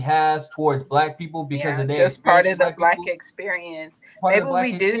somebody has towards Black people because of their just part of the Black experience. Maybe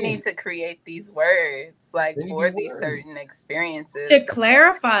we do need to create these words like for these certain experiences to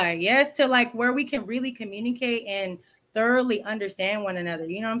clarify, yes, to like where we can really communicate and thoroughly understand one another.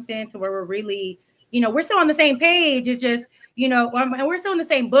 You know what I'm saying? To where we're really, you know, we're still on the same page. It's just, you know, and we're still in the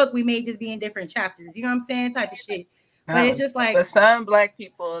same book. We may just be in different chapters. You know what I'm saying? Type of shit. But it's just like, but some Black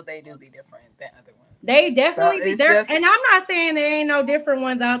people, they do be different than other ones. They definitely be there, and I'm not saying there ain't no different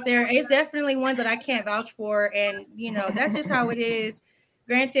ones out there. It's definitely ones that I can't vouch for, and you know that's just how it is.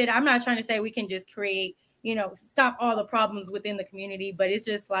 Granted, I'm not trying to say we can just create, you know, stop all the problems within the community, but it's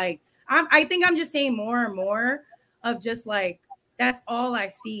just like I think I'm just seeing more and more of just like that's all I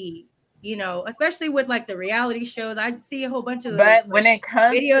see. You know, especially with like the reality shows, I see a whole bunch of when it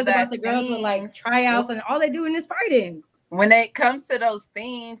comes videos about the girls with like tryouts and all they doing is fighting. When it comes to those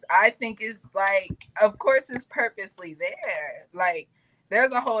things, I think it's like, of course, it's purposely there. Like,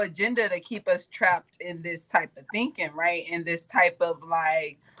 there's a whole agenda to keep us trapped in this type of thinking, right? In this type of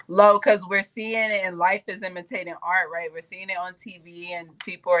like low, because we're seeing it and life is imitating art, right? We're seeing it on TV and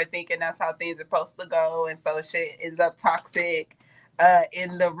people are thinking that's how things are supposed to go. And so shit ends up toxic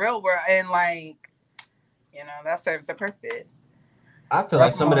in the real world. And like, you know, that serves a purpose. I feel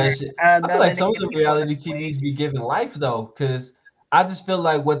like some of that shit. I feel like some of the reality TVs be giving life though, because I just feel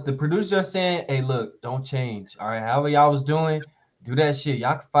like what the producers are saying, hey, look, don't change. All right, however y'all was doing, do that shit.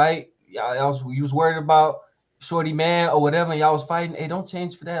 Y'all can fight. You was worried about Shorty Man or whatever, and y'all was fighting. Hey, don't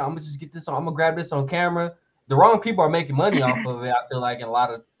change for that. I'm gonna just get this on. I'm gonna grab this on camera. The wrong people are making money off of it. I feel like in a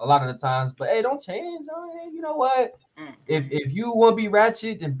lot of the times. But hey, don't change. You know what? If you want to be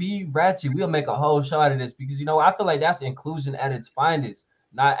ratchet, then be ratchet. We'll make a whole show out of this because you know I feel like that's inclusion at its finest.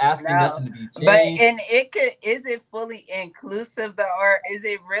 not asking nothing to be changed. But and is it fully inclusive though, or is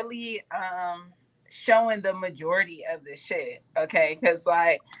it really showing the majority of the shit? Okay, because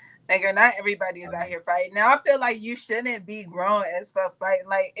like nigga, not everybody is out here fighting. Now I feel like you shouldn't be grown as fuck fighting.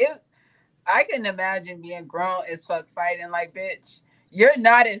 Like I can imagine being grown as fuck fighting. Like, bitch, you're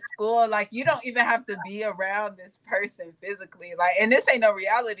not in school. Like, you don't even have to be around this person physically. Like, and this ain't no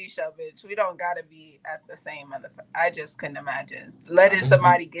reality show, bitch. We don't gotta be at the same motherfucker. I just couldn't imagine letting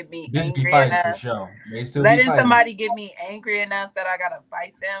somebody get me angry enough. Letting somebody get me angry enough that I gotta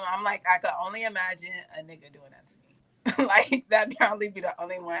fight them. I'm like, I could only imagine a nigga doing that to me. Like, that'd probably be the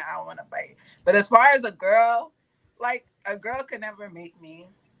only one I want to fight. But as far as a girl, like, a girl could never make me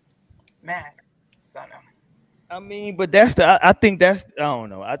mad. So no. I mean, but I think that's, I don't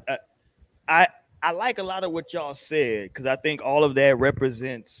know. I like a lot of what y'all said, because I think all of that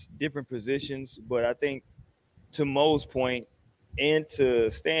represents different positions. But I think to Mo's point and to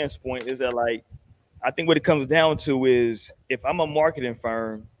Stan's point is that, like, I think what it comes down to is, if I'm a marketing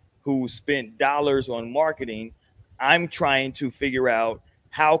firm who spent dollars on marketing, I'm trying to figure out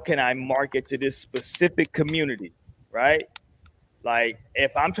how can I market to this specific community, right? Like,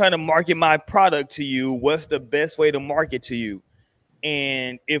 if I'm trying to market my product to you, what's the best way to market to you?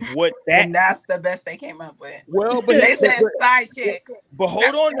 And if and that's the best they came up with. Well, but they said side chicks. But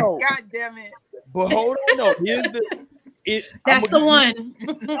hold on, no. God damn it. But hold on, no. That's the one.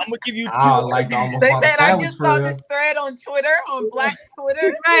 I'm gonna give you. They said I just saw this thread on Twitter, on Black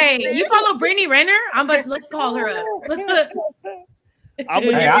Twitter. Right. You follow Brittany Renner? Let's call her up. I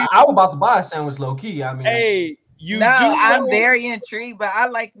was about to buy a sandwich low key. I mean, hey. I'm very intrigued, but I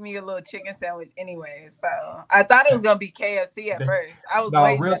like me a little chicken sandwich anyway. So I thought it was gonna be KFC at first. I was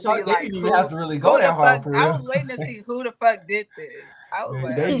waiting to see, like, didn't even have to really go that hard. I was waiting to see who the fuck did this. I was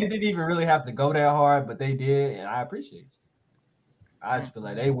like, they didn't even really have to go that hard, but they did, and I appreciate it. I just feel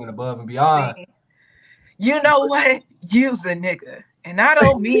like they went above and beyond. You know what? You's a nigga, and I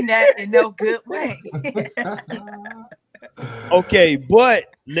don't mean that in no good way. Okay,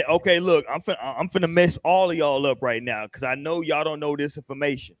 look, I'm finna mess all of y'all up right now, because I know y'all don't know this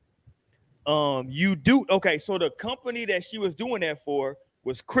information. You do. Okay, so the company that she was doing that for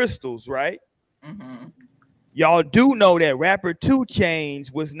was Crystals, right? Mm-hmm. Y'all do know that rapper 2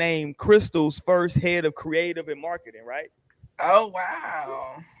 Chainz was named Crystal's first head of creative and marketing, right? Oh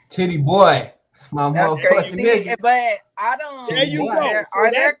wow, Titty boy. That's crazy. But I don't. There you go.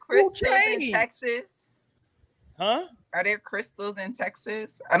 Are there Crystals in Texas? Huh? Are there Crystals in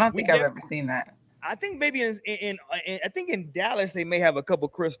Texas? I don't think I've ever seen that. I think maybe in Dallas they may have a couple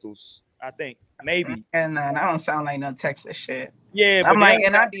Crystals. I think maybe. And that don't sound like no Texas shit. Yeah, but I'm like,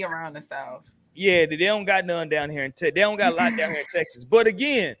 and I be around the South. Yeah, they don't got none down here in Texas. They don't got a lot down here in Texas. But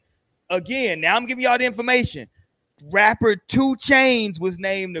again, now I'm giving y'all the information. Rapper 2 Chainz was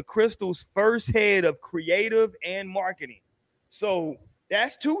named the Crystal's first head of creative and marketing. So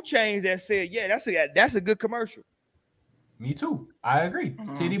that's 2 Chainz that said, yeah, that's a good commercial. Me too. I agree.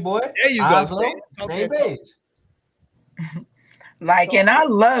 Titty boy. There you go. Same page. Like, and I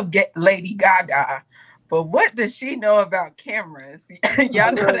love Lady Gaga, but what does she know about cameras?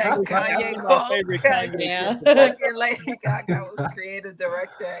 Y'all know that Kanye quote. Yeah. Lady Gaga was creative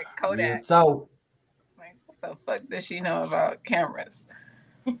director at Kodak. Yeah, so, like, what the fuck does she know about cameras?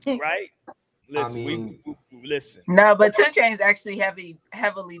 Right. Listen, I mean, listen. No, but 2 Chainz actually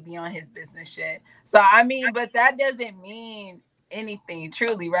heavily be on his business shit. So I mean, but that doesn't mean anything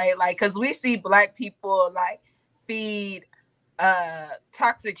truly, right? Like, because we see Black people like feed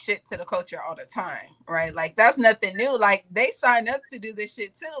toxic shit to the culture all the time, right? Like, that's nothing new. Like, they sign up to do this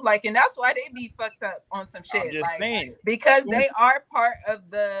shit too. Like, and that's why they be fucked up on some shit. Like, saying. Because they are part of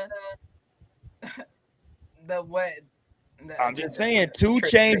the what. I'm just saying, 2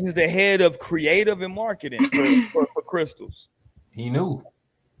 Chainz is the head of creative and marketing for Crystals. He knew.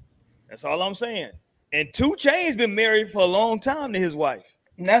 That's all I'm saying. And 2 Chainz been married for a long time to his wife.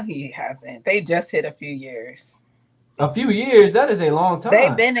 No, he hasn't. They just hit a few years. A few years? That is a long time.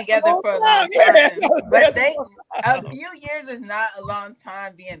 They've been together for a long time. But a few years is not a long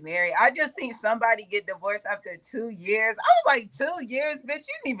time being married. I just seen somebody get divorced after 2 years. I was like, 2 years, bitch,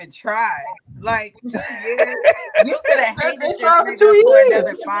 you didn't even try. Like, 2 years. You could have hated this nigga for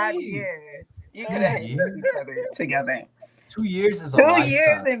another 5 years. You could have hated each other together. 2 years is 2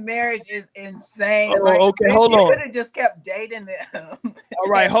 years in marriage is insane. Oh, like, okay, bitch, hold on. You could have just kept dating them. All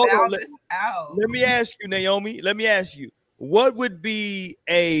right, hold on. Let me ask you, Naomi. Let me ask you, what would be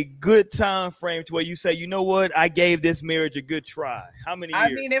a good time frame to where you say, you know what, I gave this marriage a good try? How many years?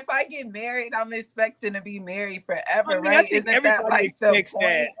 I mean, if I get married, I'm expecting to be married forever, I mean, right? I think everybody expects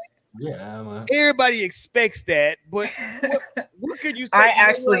that. Yeah, man. Everybody expects that, but What could you say? I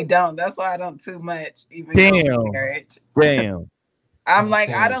actually don't. That's why I don't too much even go to marriage. Damn. I'm like,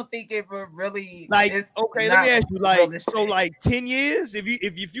 I don't think it would really like. Okay, let me ask you, like, realistic. So like 10 years.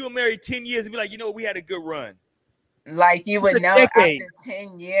 If you were married 10 years, it'd be like, we had a good run. Like you would know after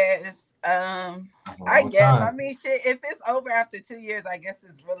 10 years. I guess. I mean, shit. If it's over after 2 years, I guess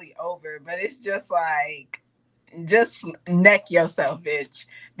it's really over. But it's just like, just neck yourself, bitch,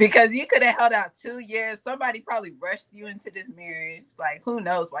 because you could have held out 2 years. Somebody probably rushed you into this marriage. Like, who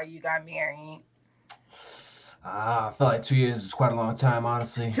knows why you got married? I feel like 2 years is quite a long time,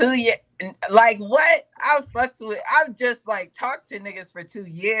 honestly. 2 years, like what? I fucked with. I've just like talked to niggas for 2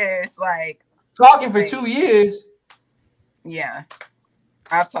 years, like talking for 2 years. Yeah,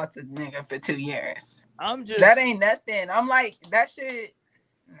 I've talked to nigga for 2 years. That ain't nothing. I'm like, that shit.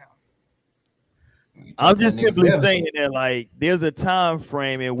 No. I'm just simply saying that, like, there's a time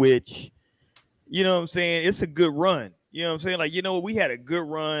frame in which, you know what I'm saying, it's a good run. You know what I'm saying? Like, we had a good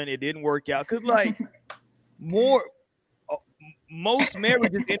run. It didn't work out. Because, like, most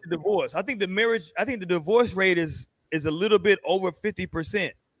marriages end in divorce. I think the divorce rate is a little bit over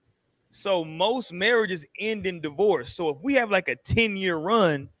 50%. So most marriages end in divorce. So if we have like a 10-year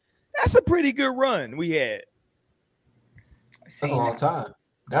run, that's a pretty good run we had. That's a long time.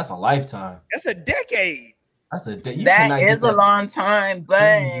 That's a lifetime. That's a decade. That's a decade. That is a long time,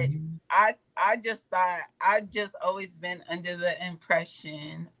 but I just thought, I've just always been under the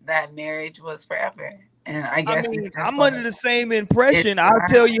impression that marriage was forever. And I guess I'm under the same impression. I'll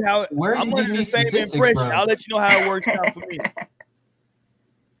tell you how. I'm under the same impression. I'll let you know how it works out for me.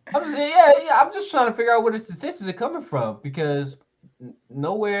 I'm just trying to figure out where the statistics are coming from, because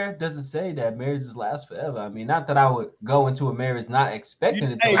nowhere does it say that marriages last forever. I mean, not that I would go into a marriage not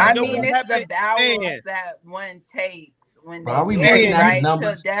expecting it to last. I mean, it's the vows that one takes when they marry, right?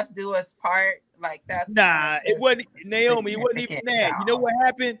 Till death do us part. Like that's it wasn't, Naomi. It wasn't even that. You know what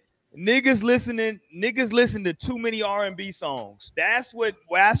happened? Niggas listen to too many R&B songs. That's why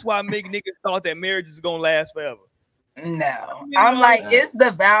niggas thought that marriage is gonna last forever. No, I'm like, it's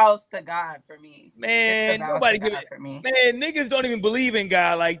the vows to God for me. Man, nobody give it for me. Man, niggas don't even believe in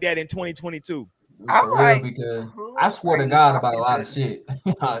God like that in 2022. I'm like, because I swear to God about a lot of shit.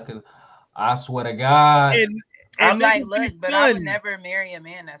 Because I swear to God, and I'm like, look, but I would never marry a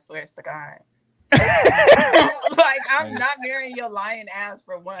man that swears to God. Like, I'm not marrying your lying ass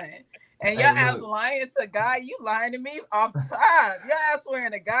for one. And your ass lying to God, you lying to me off top. Your ass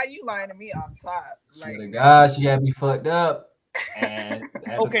swearing to God, you lying to me off top. Like, God, she had me fucked up. And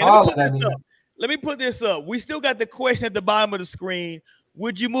okay, let me put this up. We still got the question at the bottom of the screen.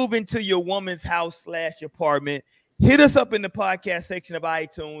 Would you move into your woman's house / apartment? Hit us up in the podcast section of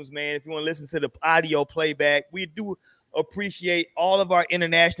iTunes, man. If you want to listen to the audio playback, we do appreciate all of our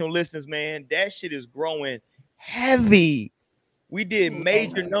international listeners, man. That shit is growing heavy. We did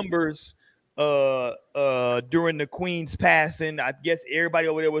major numbers during the Queen's passing. I guess everybody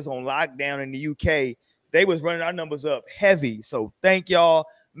over there was on lockdown in the UK. They was running our numbers up heavy. So thank y'all.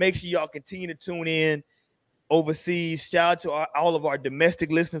 Make sure y'all continue to tune in overseas. Shout out to all of our domestic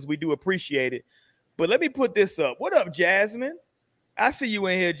listeners. We do appreciate it. But let me put this up. What up, Jasmine? I see you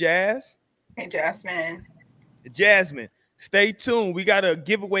in here, Jazz. Hey, Jasmine. Jasmine, stay tuned. We got a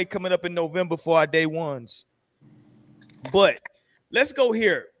giveaway coming up in November for our day ones. But let's go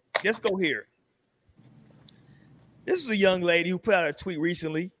here. This is a young lady who put out a tweet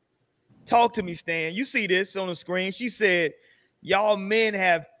recently. Talk to me, Stan. You see this on the screen. She said, y'all men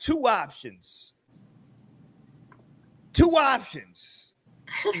have two options. Two options.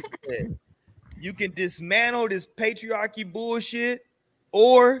 You can dismantle this patriarchy bullshit,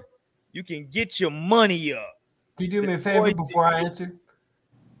 or you can get your money up. Can you do me a favor before I answer?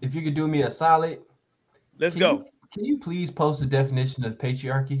 If you could do me a solid. Let's go. Can you please post the definition of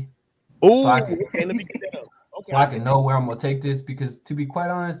patriarchy? Oh, okay, let me get that up. Okay. So I can know where I'm gonna take this, because to be quite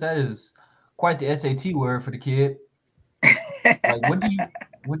honest, that is quite the SAT word for the kid. Like, what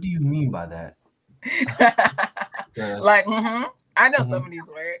do you mean by that? Like, I know some of these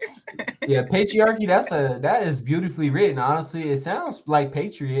words. Yeah, patriarchy. That is beautifully written. Honestly, it sounds like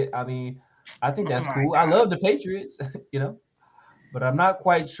patriot. I mean, I think that's cool. God. I love the Patriots, but I'm not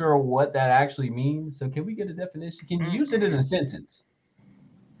quite sure what that actually means. So, can we get a definition? Can you use it in a sentence?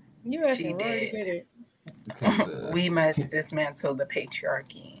 She did. We must dismantle the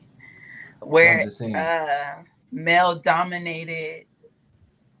patriarchy, where male-dominated,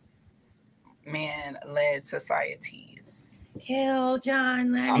 man-led societies. Kill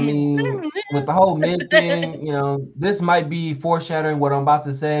John Lennon. I mean, with the whole men thing, this might be foreshadowing what I'm about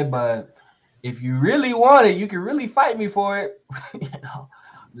to say, but if you really want it, you can really fight me for it. I'm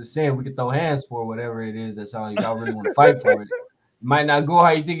just saying, we can throw hands for whatever it is. That's all y'all really want to fight for it. Might not go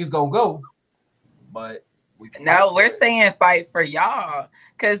how you think it's gonna go, but we're saying fight for y'all,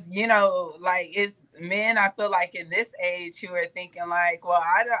 because like it's men. I feel like in this age who are thinking like, well,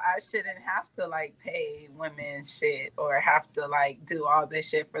 I shouldn't have to like pay women shit or have to like do all this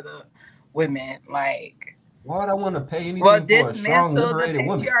shit for the women. Like, why would I want to pay anything for a strong, liberated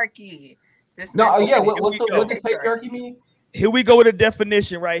woman? Patriarchy. No, yeah. What does patriarchy mean? Here we go with a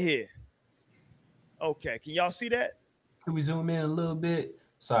definition right here. Okay, can y'all see that? Can we zoom in a little bit?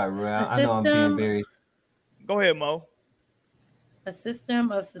 Sorry, bro. I know I'm being very. Go ahead, Mo. A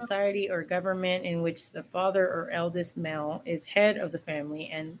system of society or government in which the father or eldest male is head of the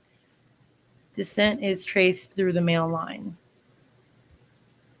family and descent is traced through the male line.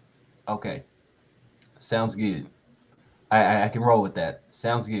 Okay. Sounds good. I can roll with that.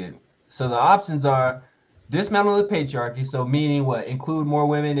 Sounds good. So the options are dismantle the patriarchy. So meaning what? Include more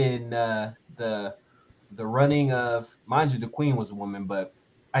women in the running of, mind you, the queen was a woman, but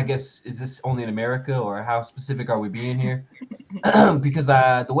I guess, is this only in America, or how specific are we being here? Because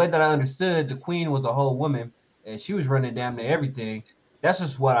the way that I understood, the queen was a whole woman and she was running damn near everything. That's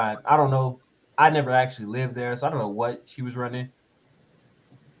just what I don't know. I never actually lived there, so I don't know what she was running.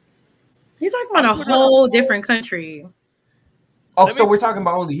 He's talking about a whole different country. Oh, so we're talking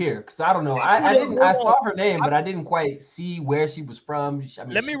about only here, because I don't know. I saw her name, but I didn't quite see where she was from.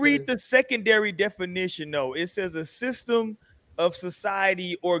 Let me read the secondary definition, though. It says a system of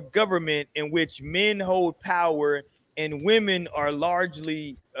society or government in which men hold power and women are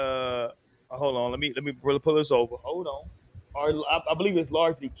largely hold on, let me pull this over. Hold on. I believe it's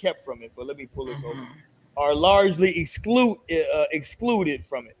largely kept from it, but let me pull this over. Are largely excluded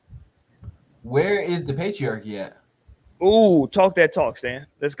from it. Where is the patriarchy at? Ooh, talk that talk, Stan.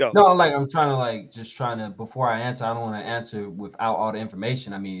 Let's go. No, like I'm trying to before I answer, I don't want to answer without all the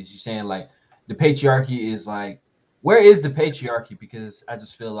information. I mean, is you saying like the patriarchy is like, where is the patriarchy? Because I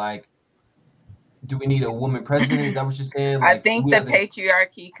just feel like, do we need a woman president? Is that what you're saying? Like, I think the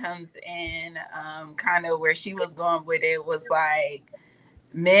patriarchy comes in kind of where she was going with it was like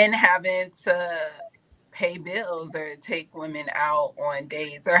men having to pay bills or take women out on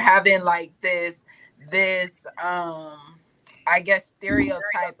dates or having like this I guess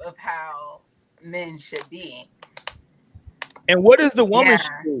stereotype of how men should be. And what is the woman should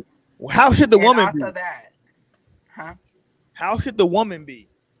do? How should the woman be? That. Huh? How should the woman be?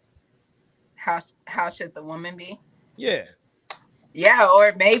 How should the woman be? Yeah. Yeah,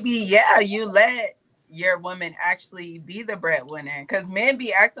 or maybe you let your woman actually be the breadwinner, because men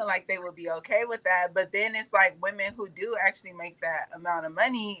be acting like they would be okay with that, but then it's like women who do actually make that amount of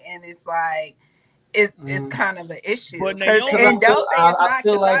money, and it's like it's kind of an issue. But I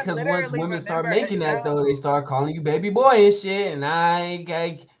feel like because once women start making that, though, they start calling you baby boy and shit, and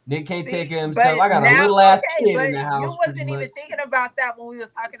Nick can't take care of himself. I got a little ass kid in the house. You wasn't even thinking about that when we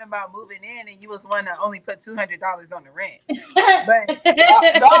was talking about moving in, and you was one to only put $200 on the rent. But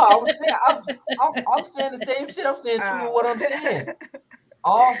I'm saying the same shit. I'm saying true to what I'm saying.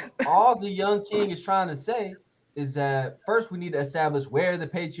 All the young king is trying to say is that first we need to establish where the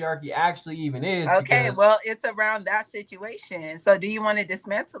patriarchy actually even is. Okay, well, it's around that situation. So do you want to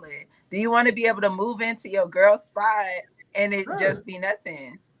dismantle it? Do you want to be able to move into your girl's spot and it just be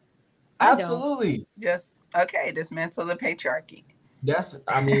nothing? Absolutely. Just dismantle the patriarchy. Yes,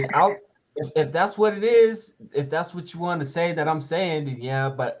 I mean, if that's what it is, if that's what you want to say that I'm saying, then yeah.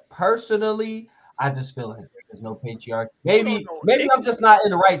 But personally, I just feel like there's no patriarchy. Maybe I'm just not in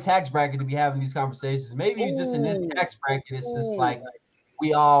the right tax bracket to be having these conversations. Maybe just in this tax bracket, it's just like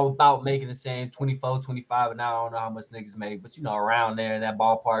we all about making the same 24, 25, and now I don't know how much niggas make, but around there in that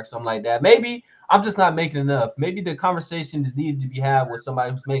ballpark, something like that. Maybe I'm just not making enough. Maybe the conversation is needed to be had with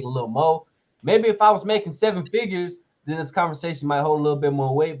somebody who's making a little more. Maybe if I was making 7 figures, then this conversation might hold a little bit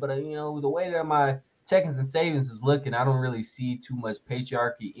more weight. But the way that my checkings and savings is looking, I don't really see too much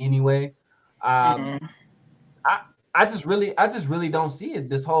patriarchy anyway. I just really don't see it.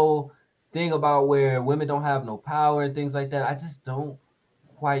 This whole thing about where women don't have no power and things like that, I just don't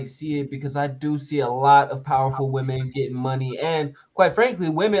quite see it, because I do see a lot of powerful women getting money, and quite frankly,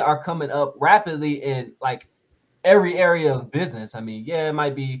 women are coming up rapidly in like every area of business. I mean, yeah, it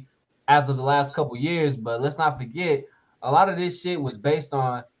might be as of the last couple of years, but let's not forget a lot of this shit was based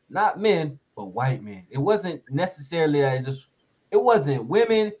on not men but white men. It wasn't necessarily that it wasn't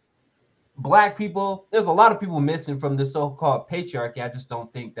women, black people. There's a lot of people missing from the so-called patriarchy. I just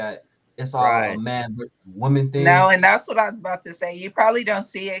don't think that it's all a man versus woman thing. No, and that's what I was about to say. You probably don't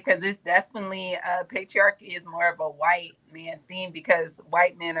see it because it's definitely patriarchy is more of a white man theme, because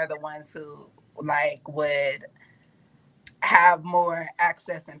white men are the ones who like would have more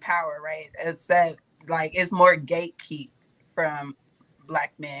access and power, right? It's that like it's more gatekept from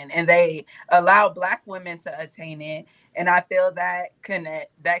Black men, and they allow Black women to attain it. And I feel that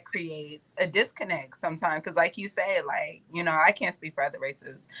creates a disconnect sometimes, because like you said, like, you know, I can't speak for other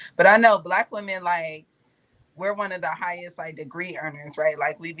races, but I know Black women, like, we're one of the highest like degree earners, right?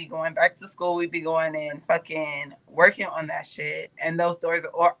 Like, we be going back to school, we be going and fucking working on that shit, and those doors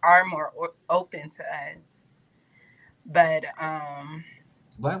are more open to us. But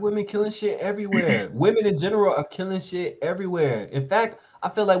Black women killing shit everywhere. Women in general are killing shit everywhere. In fact, I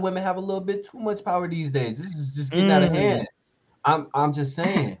feel like women have a little bit too much power these days. This is just getting out of hand. I'm just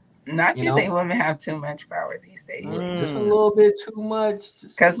saying. Not you think women have too much power these days. Just a little bit too much.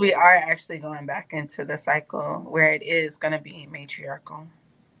 Because we are actually going back into the cycle where it is going to be matriarchal.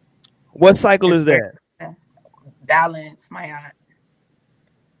 What cycle is that? Balance, my aunt.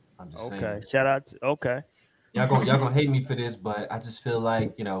 Okay, saying. Shout out to Y'all gonna hate me for this, but I just feel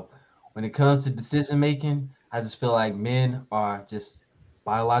like, you know, when it comes to decision making, I just feel like men are just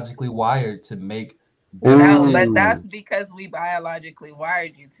biologically wired to make. No, but that's because we biologically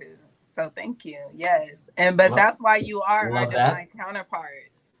wired you to. So thank you. Yes, but that's why you are our divine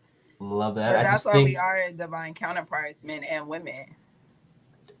counterparts. Love that. But that's why we are divine counterparts, men and women.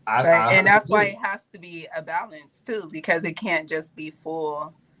 And that's why it has to be a balance too, because it can't just be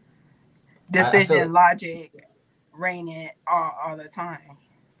full decision logic reigning all the time.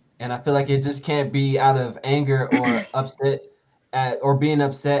 And I feel like it just can't be out of anger or upset or being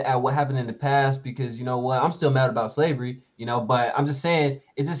upset at what happened in the past, because, you know what, I'm still mad about slavery, you know, but I'm just saying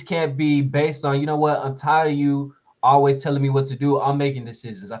it just can't be based on, you know what, I'm tired of you always telling me what to do. I'm making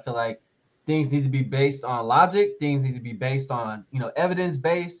decisions. I feel like things need to be based on logic. Things need to be based on, you know, evidence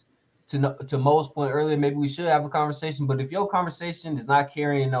based. To Mo's point earlier, maybe we should have a conversation, but if your conversation is not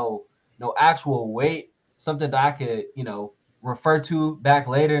carrying no actual weight, something that I could, you know, refer to back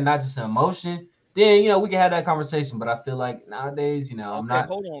later, not just an emotion, then, you know, we can have that conversation. But I feel like nowadays, you know, I'm not.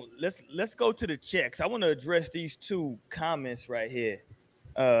 Hold on. Let's go to the checks. I want to address these two comments right here.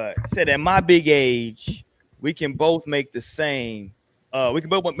 Said at my big age, we can both make the same. We can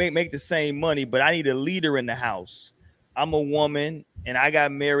both make the same money, but I need a leader in the house. I'm a woman, and I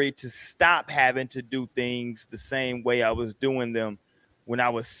got married to stop having to do things the same way I was doing them when I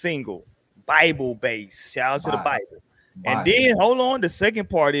was single. Bible based. Shout out to the Bible. And then hold on. The second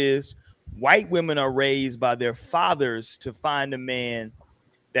part is white women are raised by their fathers to find a man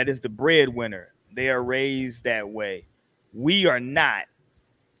that is the breadwinner. They are raised that way. We are not.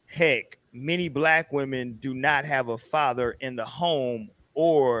 Heck, many Black women do not have a father in the home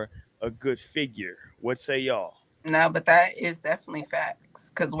or a good figure. What say y'all? No, but that is definitely facts,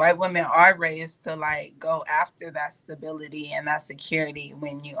 because white women are raised to like go after that stability and that security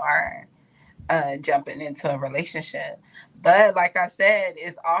when you are jumping into a relationship. But like I said,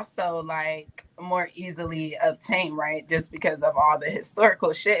 it's also like more easily obtained, right? Just because of all the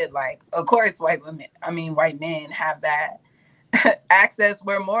historical shit. Like, of course, white men have that access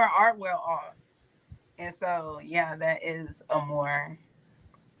where more are well off. And so, yeah, that is a more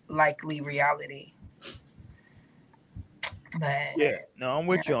likely reality. But yeah, no, I'm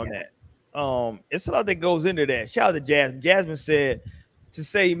with you on that. It's a lot that goes into that. Shout out to Jasmine. Jasmine said to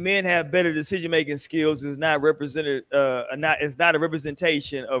say men have better decision-making skills is not represented, it's not a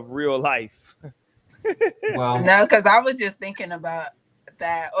representation of real life. Well, no, because I was just thinking about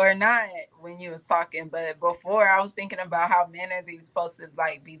that, or not when you was talking, but before I was thinking about how men are these supposed to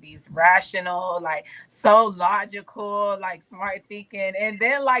like be these rational, like so logical, like smart thinking, and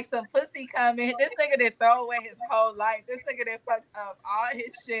then like some pussy come in, this nigga did throw away his whole life, this nigga did fucked up all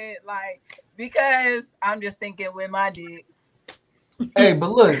his shit, like, because I'm just thinking with my dick. Hey, but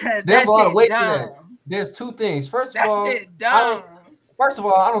look, there's a lot of weight to that. There's two things. First of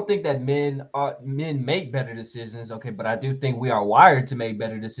all, I don't think that men make better decisions. Okay, but I do think we are wired to make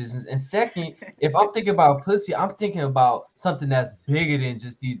better decisions. And second, if I'm thinking about pussy, I'm thinking about something that's bigger than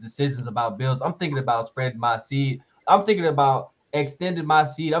just these decisions about bills. I'm thinking about spreading my seed. I'm thinking about extending my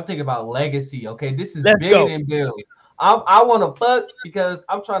seed. I'm thinking about legacy. Okay, this is bigger than bills. I want to fuck because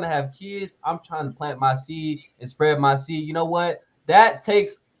I'm trying to have kids. I'm trying to plant my seed and spread my seed. You know what? That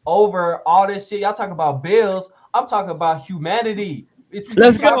takes over all this shit. Y'all talking about bills. I'm talking about humanity.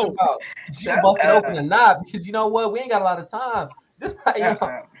 Let's go. About. Busting open or not, because you know what? We ain't got a lot of time.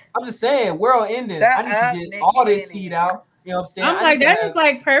 I'm just saying, world ending. I need to get all this seed out. You know what I'm saying? I'm like, that is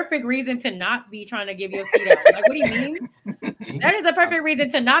like perfect reason to not be trying to give your seed out. Like, what do you mean? That is a perfect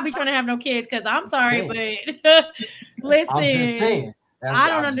reason to not be trying to have no kids. Because I'm sorry, but listen, I'm just saying. I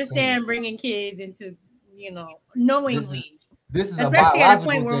don't understand bringing kids into, you know, knowingly. This is especially at a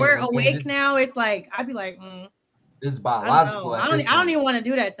point where we're awake now. It's like I'd be like, this is biological. I don't even want to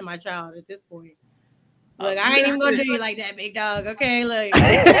do that to my child at this point. Look, I ain't even gonna do you like that, big dog. Okay, look,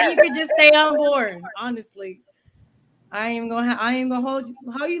 you could just stay on board. Honestly, I ain't gonna hold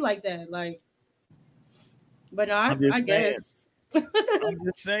you like that. Like, but no, I guess. I'm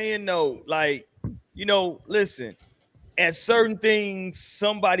just saying, no, like, you know, listen, at certain things,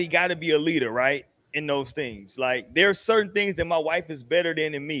 somebody got to be a leader, right? In those things, like, there's certain things that my wife is better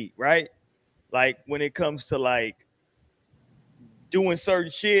than in me, right? Like, when it comes to like doing certain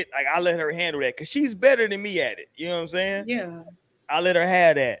shit, like, I let her handle that because she's better than me at it. You know what I'm saying? Yeah. I let her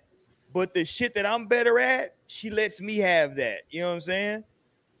have that. But the shit that I'm better at, she lets me have that. You know what I'm saying?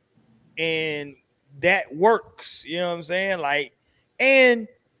 And that works. You know what I'm saying? Like, and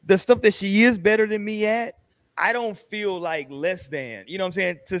the stuff that she is better than me at, I don't feel like less than. You know what I'm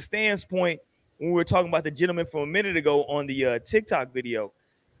saying? To Stan's point, when we were talking about the gentleman from a minute ago on the TikTok video,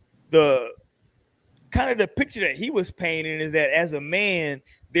 the kind of the picture that he was painting is that as a man,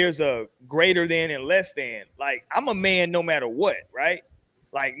 there's a greater than and less than. Like, I'm a man no matter what, right?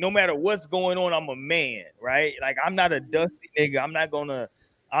 Like, no matter what's going on, I'm a man, right? Like, I'm not a dusty nigga. I'm not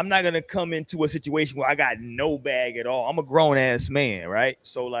gonna come into a situation where I got no bag at all. I'm a grown ass man, right?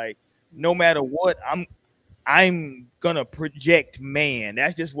 So, like, no matter what, I'm gonna project man.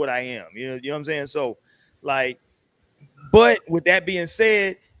 That's just what I am. You know what I'm saying? So, like, but with that being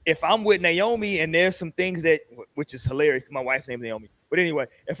said, if I'm with Naomi and there's some things that, which is hilarious, my wife's name is Naomi. But anyway,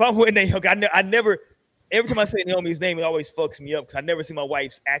 if I'm with Naomi, I never, every time I say Naomi's name, it always fucks me up because I never see my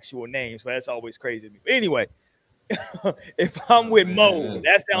wife's actual name. So that's always crazy to me. But anyway, if I'm with Mo,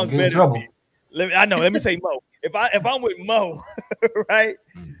 that sounds better to me. Let me say Mo. If I'm with Mo, right?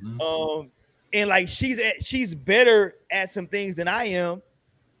 Mm-hmm. And like she's better at some things than I am,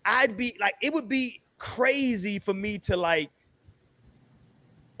 I'd be like, it would be crazy for me to like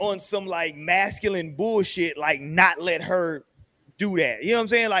on some like masculine bullshit, like not let her do that. You know what I'm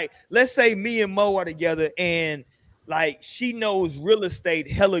saying? Like, let's say me and Mo are together and like she knows real estate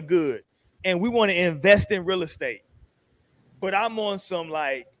hella good and we want to invest in real estate. But I'm on some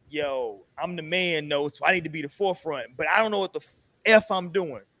like, yo, I'm the man, no, so I need to be the forefront, but I don't know what the F I'm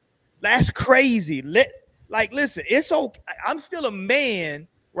doing. That's crazy. Listen, it's okay. I'm still a man,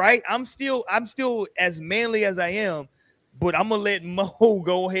 right? I'm still as manly as I am, but I'm gonna let Mo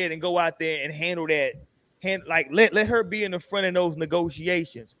go ahead and go out there and handle that. Let her be in the front of those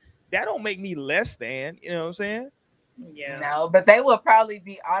negotiations. That don't make me less than, you know what I'm saying? Yeah. No, but they will probably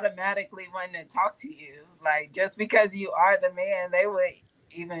be automatically wanting to talk to you. Like, just because you are the man, they would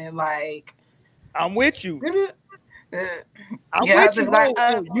even like. I'm with you. I'm you with you. Like,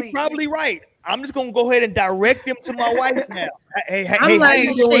 you're probably right. I'm just gonna go ahead and direct them to my wife now. I'm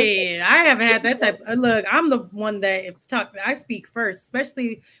like, shit. I haven't had that type. Look, I'm the one that I speak first,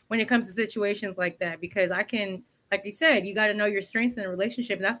 especially when it comes to situations like that, because I can, like you said, you got to know your strengths in a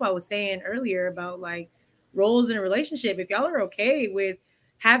relationship, and that's why I was saying earlier about like roles in a relationship. If y'all are okay with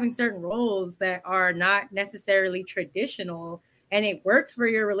having certain roles that are not necessarily traditional, and it works for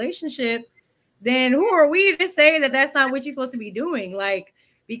your relationship, then who are we to say that that's not what you're supposed to be doing? Like,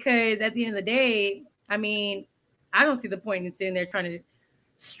 because at the end of the day, I mean, I don't see the point in sitting there trying to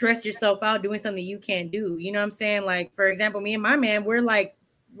stress yourself out doing something you can't do. You know what I'm saying? Like, for example, me and my man,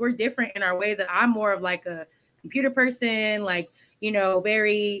 we're different in our ways. That I'm more of like a computer person, like, you know,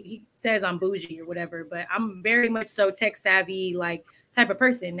 he says I'm bougie or whatever, but I'm very much so tech savvy, like type of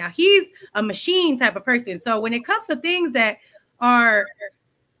person. Now he's a machine type of person. So when it comes to things that are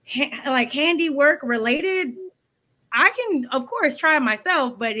like handiwork related, I can of course try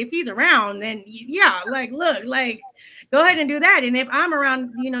myself, but if he's around, then yeah, like look, like go ahead and do that. And if I'm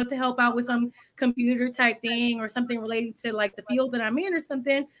around, you know, to help out with some computer type thing or something related to like the field that I'm in or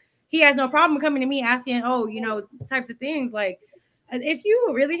something, he has no problem coming to me asking, oh, you know, types of things. Like, if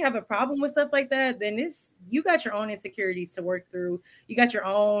you really have a problem with stuff like that, then you got your own insecurities to work through. You got your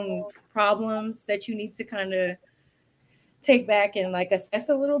own problems that you need to kind of take back and like assess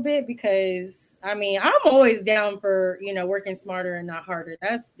a little bit, because I mean, I'm always down for, you know, working smarter and not harder.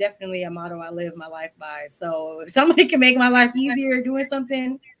 That's definitely a motto I live my life by. So if somebody can make my life easier doing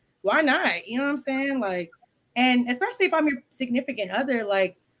something, why not? You know what I'm saying? Like, and especially if I'm your significant other,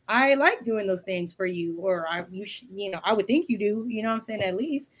 like I like doing those things for you, or I would think you do, you know what I'm saying? At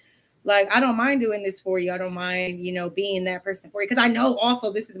least like, I don't mind doing this for you. I don't mind, you know, being that person for you. Cause I know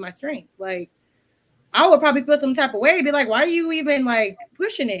also this is my strength. Like, I would probably feel some type of way, be like, why are you even like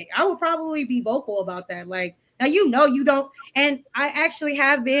pushing it? I would probably be vocal about that. Like, now, you know, you don't. And I actually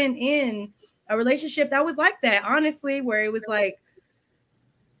have been in a relationship that was like that, honestly, where it was like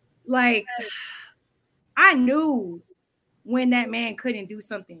I knew when that man couldn't do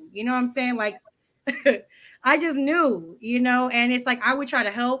something, you know what I'm saying? Like, I just knew, you know, and it's like, I would try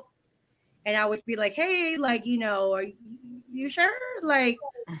to help. and I would be like, hey, like, you know, are you sure? Like,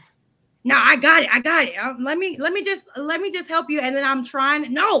 no, I got it. Let me just help you. And then I'm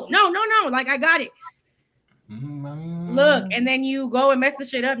trying. No. Like, I got it. Look, and then you go and mess the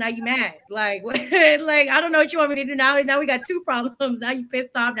shit up. Now you mad. Like, like, I don't know what you want me to do now. Now we got two problems. Now you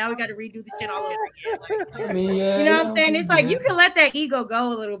pissed off. Now we got to redo the shit all over again. Like, I mean, yeah, you know what I'm saying? It's like you can let that ego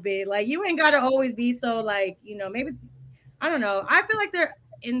go a little bit. Like, you ain't got to always be so, like, you know, maybe, I don't know. I feel like there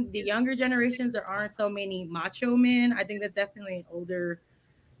in the younger generations, there aren't so many macho men. I think that's definitely an older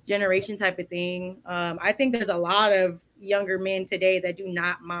generation type of thing. I think there's a lot of younger men today that do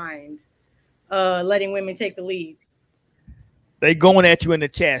not mind letting women take the lead. They going at you in the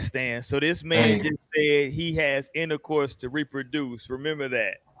chat stand. So this man just said he has intercourse to reproduce. Remember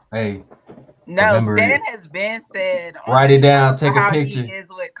that. Hey. No, Stan has been said. Write it down. Take a picture. He is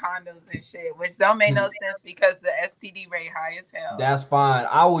with condoms and shit, which don't make no sense because the STD rate high as hell. That's fine.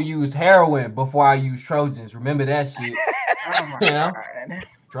 I will use heroin before I use Trojans. Remember that shit. Oh my God.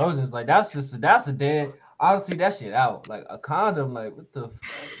 Trojans, like that's a dead. Honestly, that shit out. Like a condom, like what the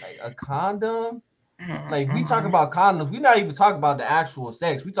fuck? Like a condom. Like we talk about condoms, we're not even talking about the actual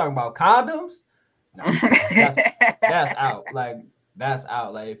sex. We talking about condoms. No, that's out. Like that's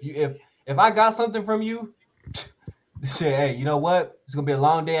out. Like if I got something from you, shit. Hey, you know what? It's gonna be a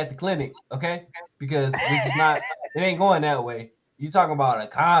long day at the clinic, okay? Because this is not. It ain't going that way. You talking about a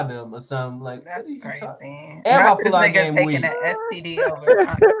condom or something like that's crazy. And not this nigga taking an STD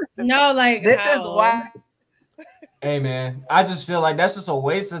over. No, like this is why. Hey man, I just feel like that's just a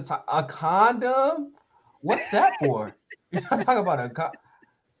waste of time. A condom? What's that for? You're talking about a condom?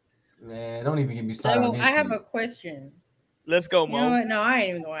 Man, don't even get me started. So I have a question. Let's go, Mo. You know what? No, I ain't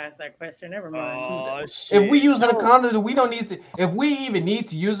even gonna ask that question. Never mind. If we using a condom, then we don't need to. If we even need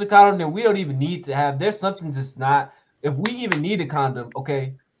to use a condom, then we don't even need to have. There's something just not. If we even need a condom,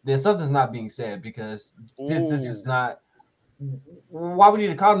 okay, then something's not being said because this is not. Why we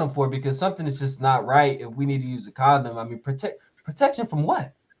need a condom for? Because something is just not right. If we need to use a condom, I mean, protection from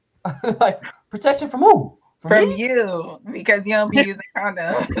what? Like protection from who? From you, because you don't be using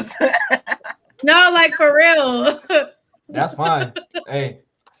condoms. No, like for real. That's fine. Hey,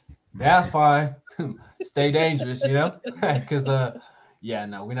 that's fine. Stay dangerous, you know, because yeah,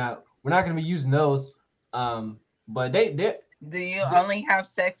 no, we're not gonna be using those. But they. Do you only have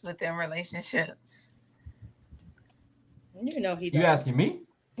sex within relationships? You know he does. You asking me?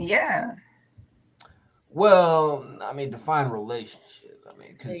 Yeah. Well, I mean, define relationship. I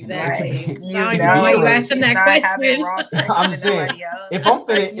mean, because exactly. you know you asked him that question. I'm saying, if I'm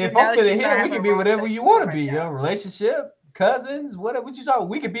fit here, we can be whatever you want to be. You know, relationship, cousins, whatever. What you talking?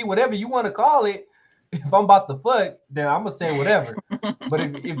 We could be whatever you want to call it. If I'm about to fuck, then I'm gonna say whatever. But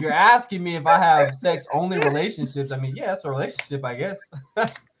if you're asking me if I have sex only relationships, I mean, yeah, it's a relationship, I guess.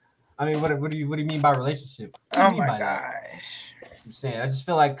 I mean, what do you mean by relationship? Oh my gosh. I'm saying, I just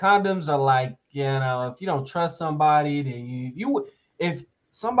feel like condoms are like, you know, if you don't trust somebody, then you if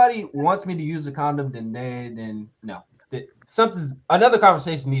somebody wants me to use a condom, then no. Another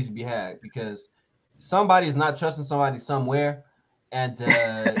conversation needs to be had because somebody is not trusting somebody somewhere. And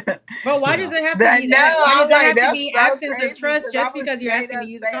but why does it have to be that? Why does it have to be absence of trust just because you're asking to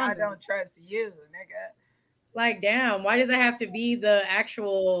use a condom? I don't trust you, nigga. Like, damn, why does it have to be the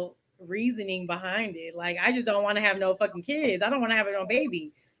actual reasoning behind it? Like, I just don't want to have no fucking kids. I don't want to have no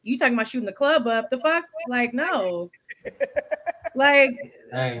baby. You talking about shooting the club up? The fuck? Like, no. Like,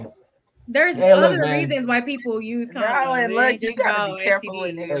 hey. There's other reasons why people use condoms. No, and look, you gotta be careful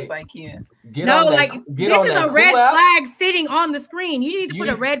with niggas like you. This is a red flag sitting on the screen. You need to put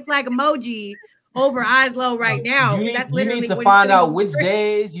a red flag emoji over eyes low right now. You need to find out which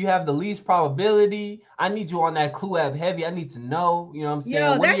days you have the least probability. I need you on that Clue app heavy. I need to know. You know what I'm saying?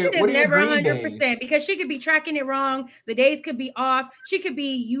 Yo, that shit is never 100% because she could be tracking it wrong. The days could be off. She could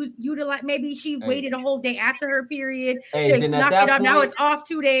be utilized. Maybe she waited a whole day after her period to knock it up. Now it's off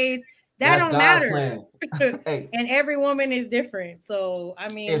 2 days. That don't matter. And every woman is different. So I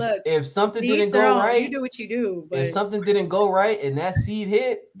mean, look, if something didn't go right, you do what you do. But if something didn't go right and that seed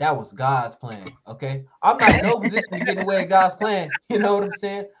hit, that was God's plan. Okay. I'm not in no position to get in the way of God's plan. You know what I'm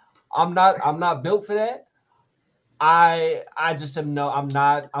saying? I'm not built for that. I just am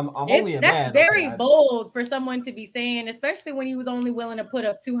I'm only a man. That's very bold for someone to be saying, especially when he was only willing to put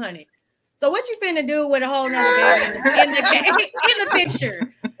up 200. So what you finna do with a whole nother baby in the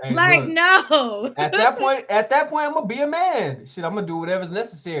picture? Hey, like, look, no. At that point, I'm gonna be a man. Shit, I'm gonna do whatever's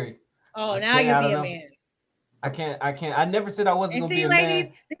necessary. Oh, now you'll be a man. I can't. I never said I wasn't gonna be a man. And see,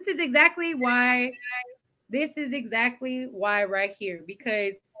 ladies, this is exactly why right here,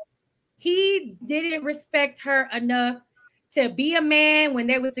 because he didn't respect her enough to be a man when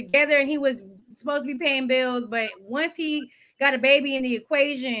they was together and he was supposed to be paying bills, but once he got a baby in the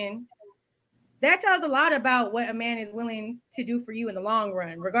equation, that tells a lot about what a man is willing to do for you in the long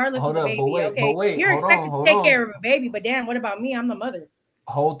run, regardless of the baby. You're expected to take care of a baby, but damn, what about me? I'm the mother.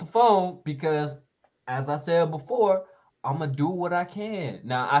 Hold the phone, because as I said before, I'm gonna do what I can.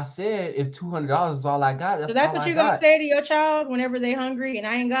 Now I said if $200 is all I got, so that's what you're gonna say to your child whenever they hungry and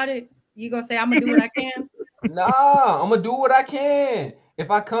I ain't got it. You gonna say I'm gonna do what I can? Nah, I'm gonna do what I can.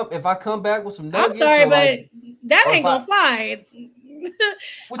 If I come back with some nuggets, I'm sorry, but that ain't gonna fly.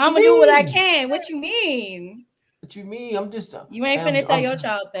 I'm gonna do what I can. What you mean? What you mean? I'm just you ain't finna tell your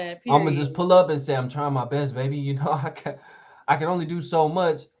child that. I'm gonna just pull up and say I'm trying my best, baby. You know, I can only do so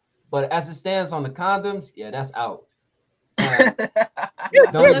much. But as it stands on the condoms, yeah, that's out.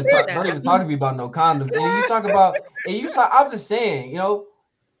 Don't even talk to me about no condoms. And you talk about, I'm just saying, you know,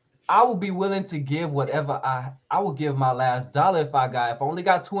 I will be willing to give whatever I will give my last dollar if I only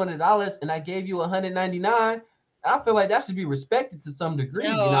got $200 and I gave you $199. I feel like that should be respected to some degree. No,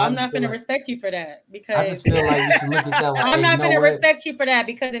 you know, I'm not going to respect you for that, because I just feel like you should look at that. Like, I'm not going to respect you for that,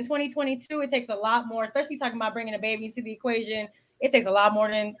 because in 2022 it takes a lot more, especially talking about bringing a baby into the equation. It takes a lot more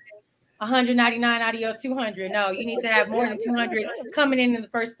than 199 out of your 200. No, you need to have more than 200 coming in the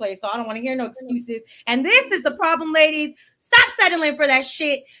first place. So I don't want to hear no excuses. And this is the problem, ladies. Stop settling for that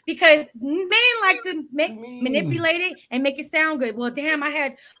shit, because men like to manipulate it and make it sound good. Well, damn,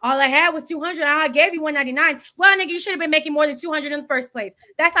 all I had was 200. I gave you 199. Well, nigga, you should have been making more than 200 in the first place.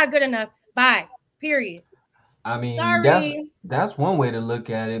 That's not good enough. Bye. Period. I mean, that's one way to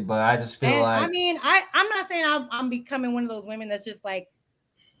look at it, but I just feel like, I mean, I'm not saying I'm becoming one of those women that's just like,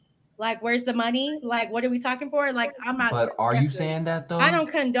 where's the money? Like, what are we talking for? Like, I'm not. But are you saying that though? I don't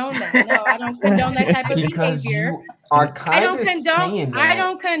condone that. No, I don't condone that type of because behavior. You are kind of saying that. I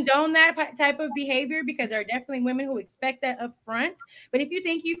don't condone that type of behavior, because there are definitely women who expect that up front. But if you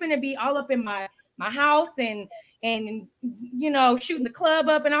think you're gonna be all up in my house and you know, shooting the club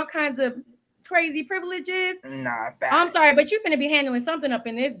up and all kinds of crazy privileges, nah, facts. I'm sorry, but you're gonna be handling something up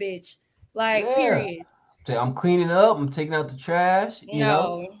in this bitch. Like, period. I'm cleaning up. I'm taking out the trash. You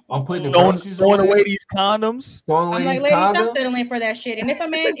know, I'm putting the throwing away these condoms. I'm like, lady, stop settling for that shit. And if a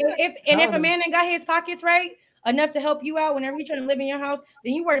man, if a man ain't got his pockets right enough to help you out whenever he's trying to live in your house,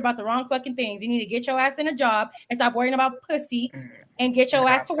 then you worried about the wrong fucking things. You need to get your ass in a job and stop worrying about pussy and get your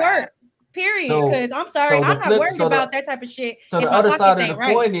ass to work. Period. Because I'm sorry, I'm not worried about that type of shit. So the other side of the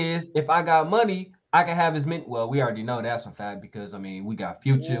coin is, if I got money, I can have as many. Well, we already know that's a fact, because I mean, we got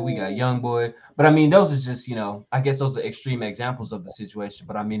Future, we got YoungBoy, but I mean, those are just, you know, I guess those are extreme examples of the situation.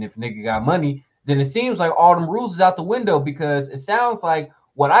 But I mean, if nigga got money, then it seems like all them rules is out the window, because it sounds like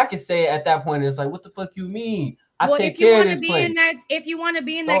what I can say at that point is like, what the fuck you mean? I take care of this place. If you want to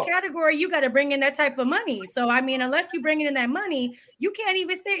be in that category, you got to bring in that type of money. So I mean, unless you bring in that money, you can't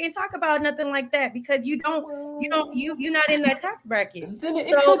even sit and talk about nothing like that, because you're not in that tax bracket.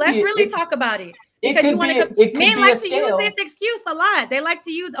 So let's really talk about it. Because you want to, men like to use this excuse a lot. They like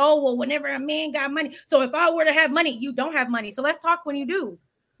to use, oh, well, whenever a man got money. So if I were to have money, you don't have money. So let's talk when you do.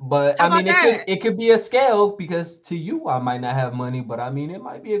 But I mean, it could be a scale, because to you, I might not have money, but I mean, it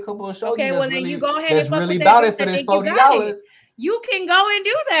might be a couple of shows. Okay, well, then you go ahead and fuck really about it for this $40. You can go and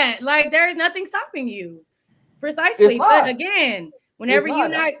do that. Like, there is nothing stopping you. Precisely. But again, whenever you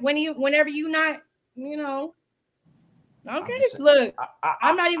not, you know, okay. Look,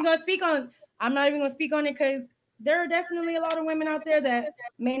 I'm not even gonna speak on it, because there are definitely a lot of women out there that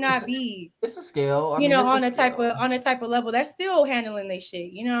may not be. It's a scale, on a type of level that's still handling their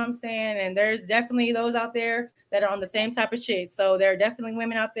shit. You know what I'm saying? And there's definitely those out there that are on the same type of shit. So there are definitely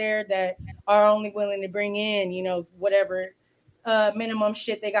women out there that are only willing to bring in, you know, whatever minimum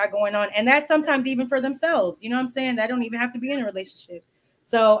shit they got going on, and that's sometimes even for themselves. You know what I'm saying? That don't even have to be in a relationship.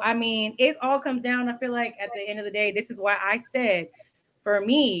 So I mean, it all comes down. I feel like at the end of the day, this is why I said, for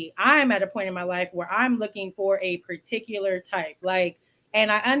me, I'm at a point in my life where I'm looking for a particular type. Like,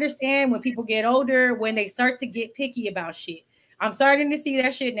 and I understand when people get older, when they start to get picky about shit. I'm starting to see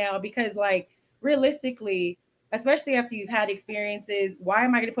that shit now, because like, realistically, especially after you've had experiences, why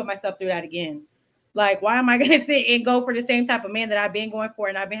am I going to put myself through that again? Like, why am I going to sit and go for the same type of man that I've been going for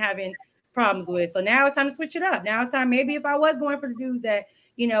and I've been having problems with? So now it's time to switch it up. Now it's time, maybe if I was going for the dudes that,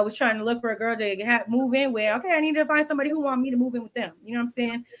 you know, was trying to look for a girl to move in with, okay, I need to find somebody who want me to move in with them. You know what I'm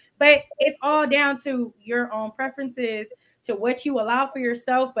saying? But it's all down to your own preferences, to what you allow for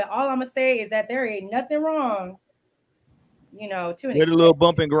yourself. But all I'm going to say is that there ain't nothing wrong, you know, to an extent. A little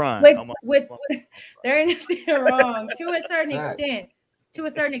bump and grind. There ain't nothing wrong to a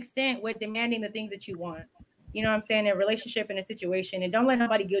certain extent with demanding the things that you want. You know what I'm saying? In a relationship, in a situation, and don't let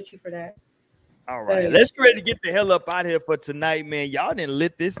nobody guilt you for that. All right, let's get ready to get the hell up out of here for tonight, man. Y'all didn't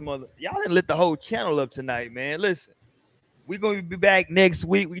lit the whole channel up tonight, man. Listen, we're gonna be back next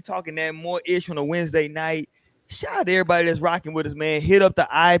week. We talking that more ish on a Wednesday night. Shout out to everybody that's rocking with us, man. Hit up the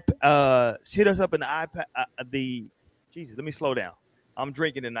hit us up in the iPad. Jesus, let me slow down. I'm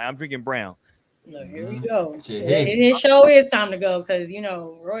drinking tonight. I'm drinking brown. Look, here we go. It show is time to go because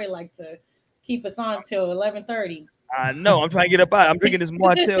Roy likes to keep us on till 11:30. I know. I'm trying to get up out. I'm drinking this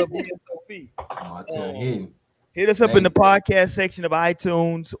Martell BSOP. Hit us up in the podcast section of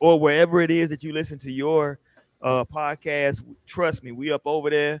iTunes or wherever it is that you listen to your podcast. Trust me, we up over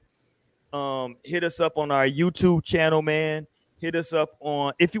there. Hit us up on our YouTube channel, man. Hit us up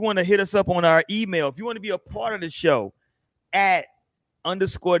on, if you want to hit us up on our email, if you want to be a part of the show, at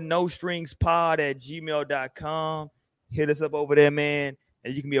 _nostringspod@gmail.com. Hit us up over there, man,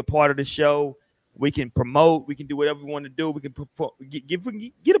 and you can be a part of the show. We can promote. We can do whatever we want to do. We can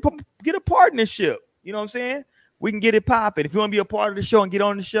get a partnership. You know what I'm saying? We can get it popping. If you want to be a part of the show and get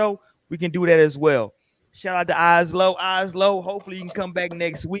on the show, we can do that as well. Shout out to Eyes Low. Hopefully you can come back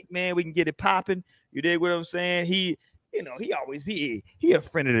next week, man. We can get it popping. You dig what I'm saying? He always he a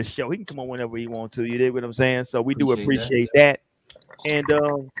friend of the show. He can come on whenever he wants to. You dig what I'm saying? So we do appreciate that. And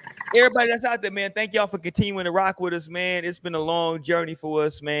everybody that's out there, man, thank y'all for continuing to rock with us, man. It's been a long journey for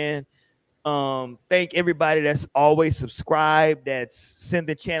us, man. Thank everybody that's always subscribed, that's sent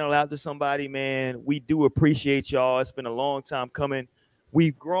the channel out to somebody, man. We do appreciate y'all. It's been a long time coming.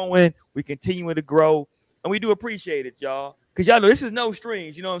 We've growing, we continuing to grow, and we do appreciate it, y'all. Because y'all know this is no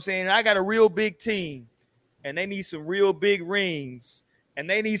strings, you know what I'm saying? I got a real big team, and they need some real big rings, and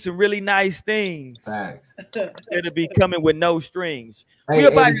they need some really nice things that'll be coming with no strings. Hey,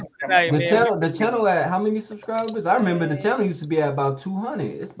 the channel at how many subscribers? I remember the channel used to be at about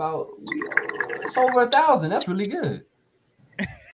 200. It's over 1,000. That's really good.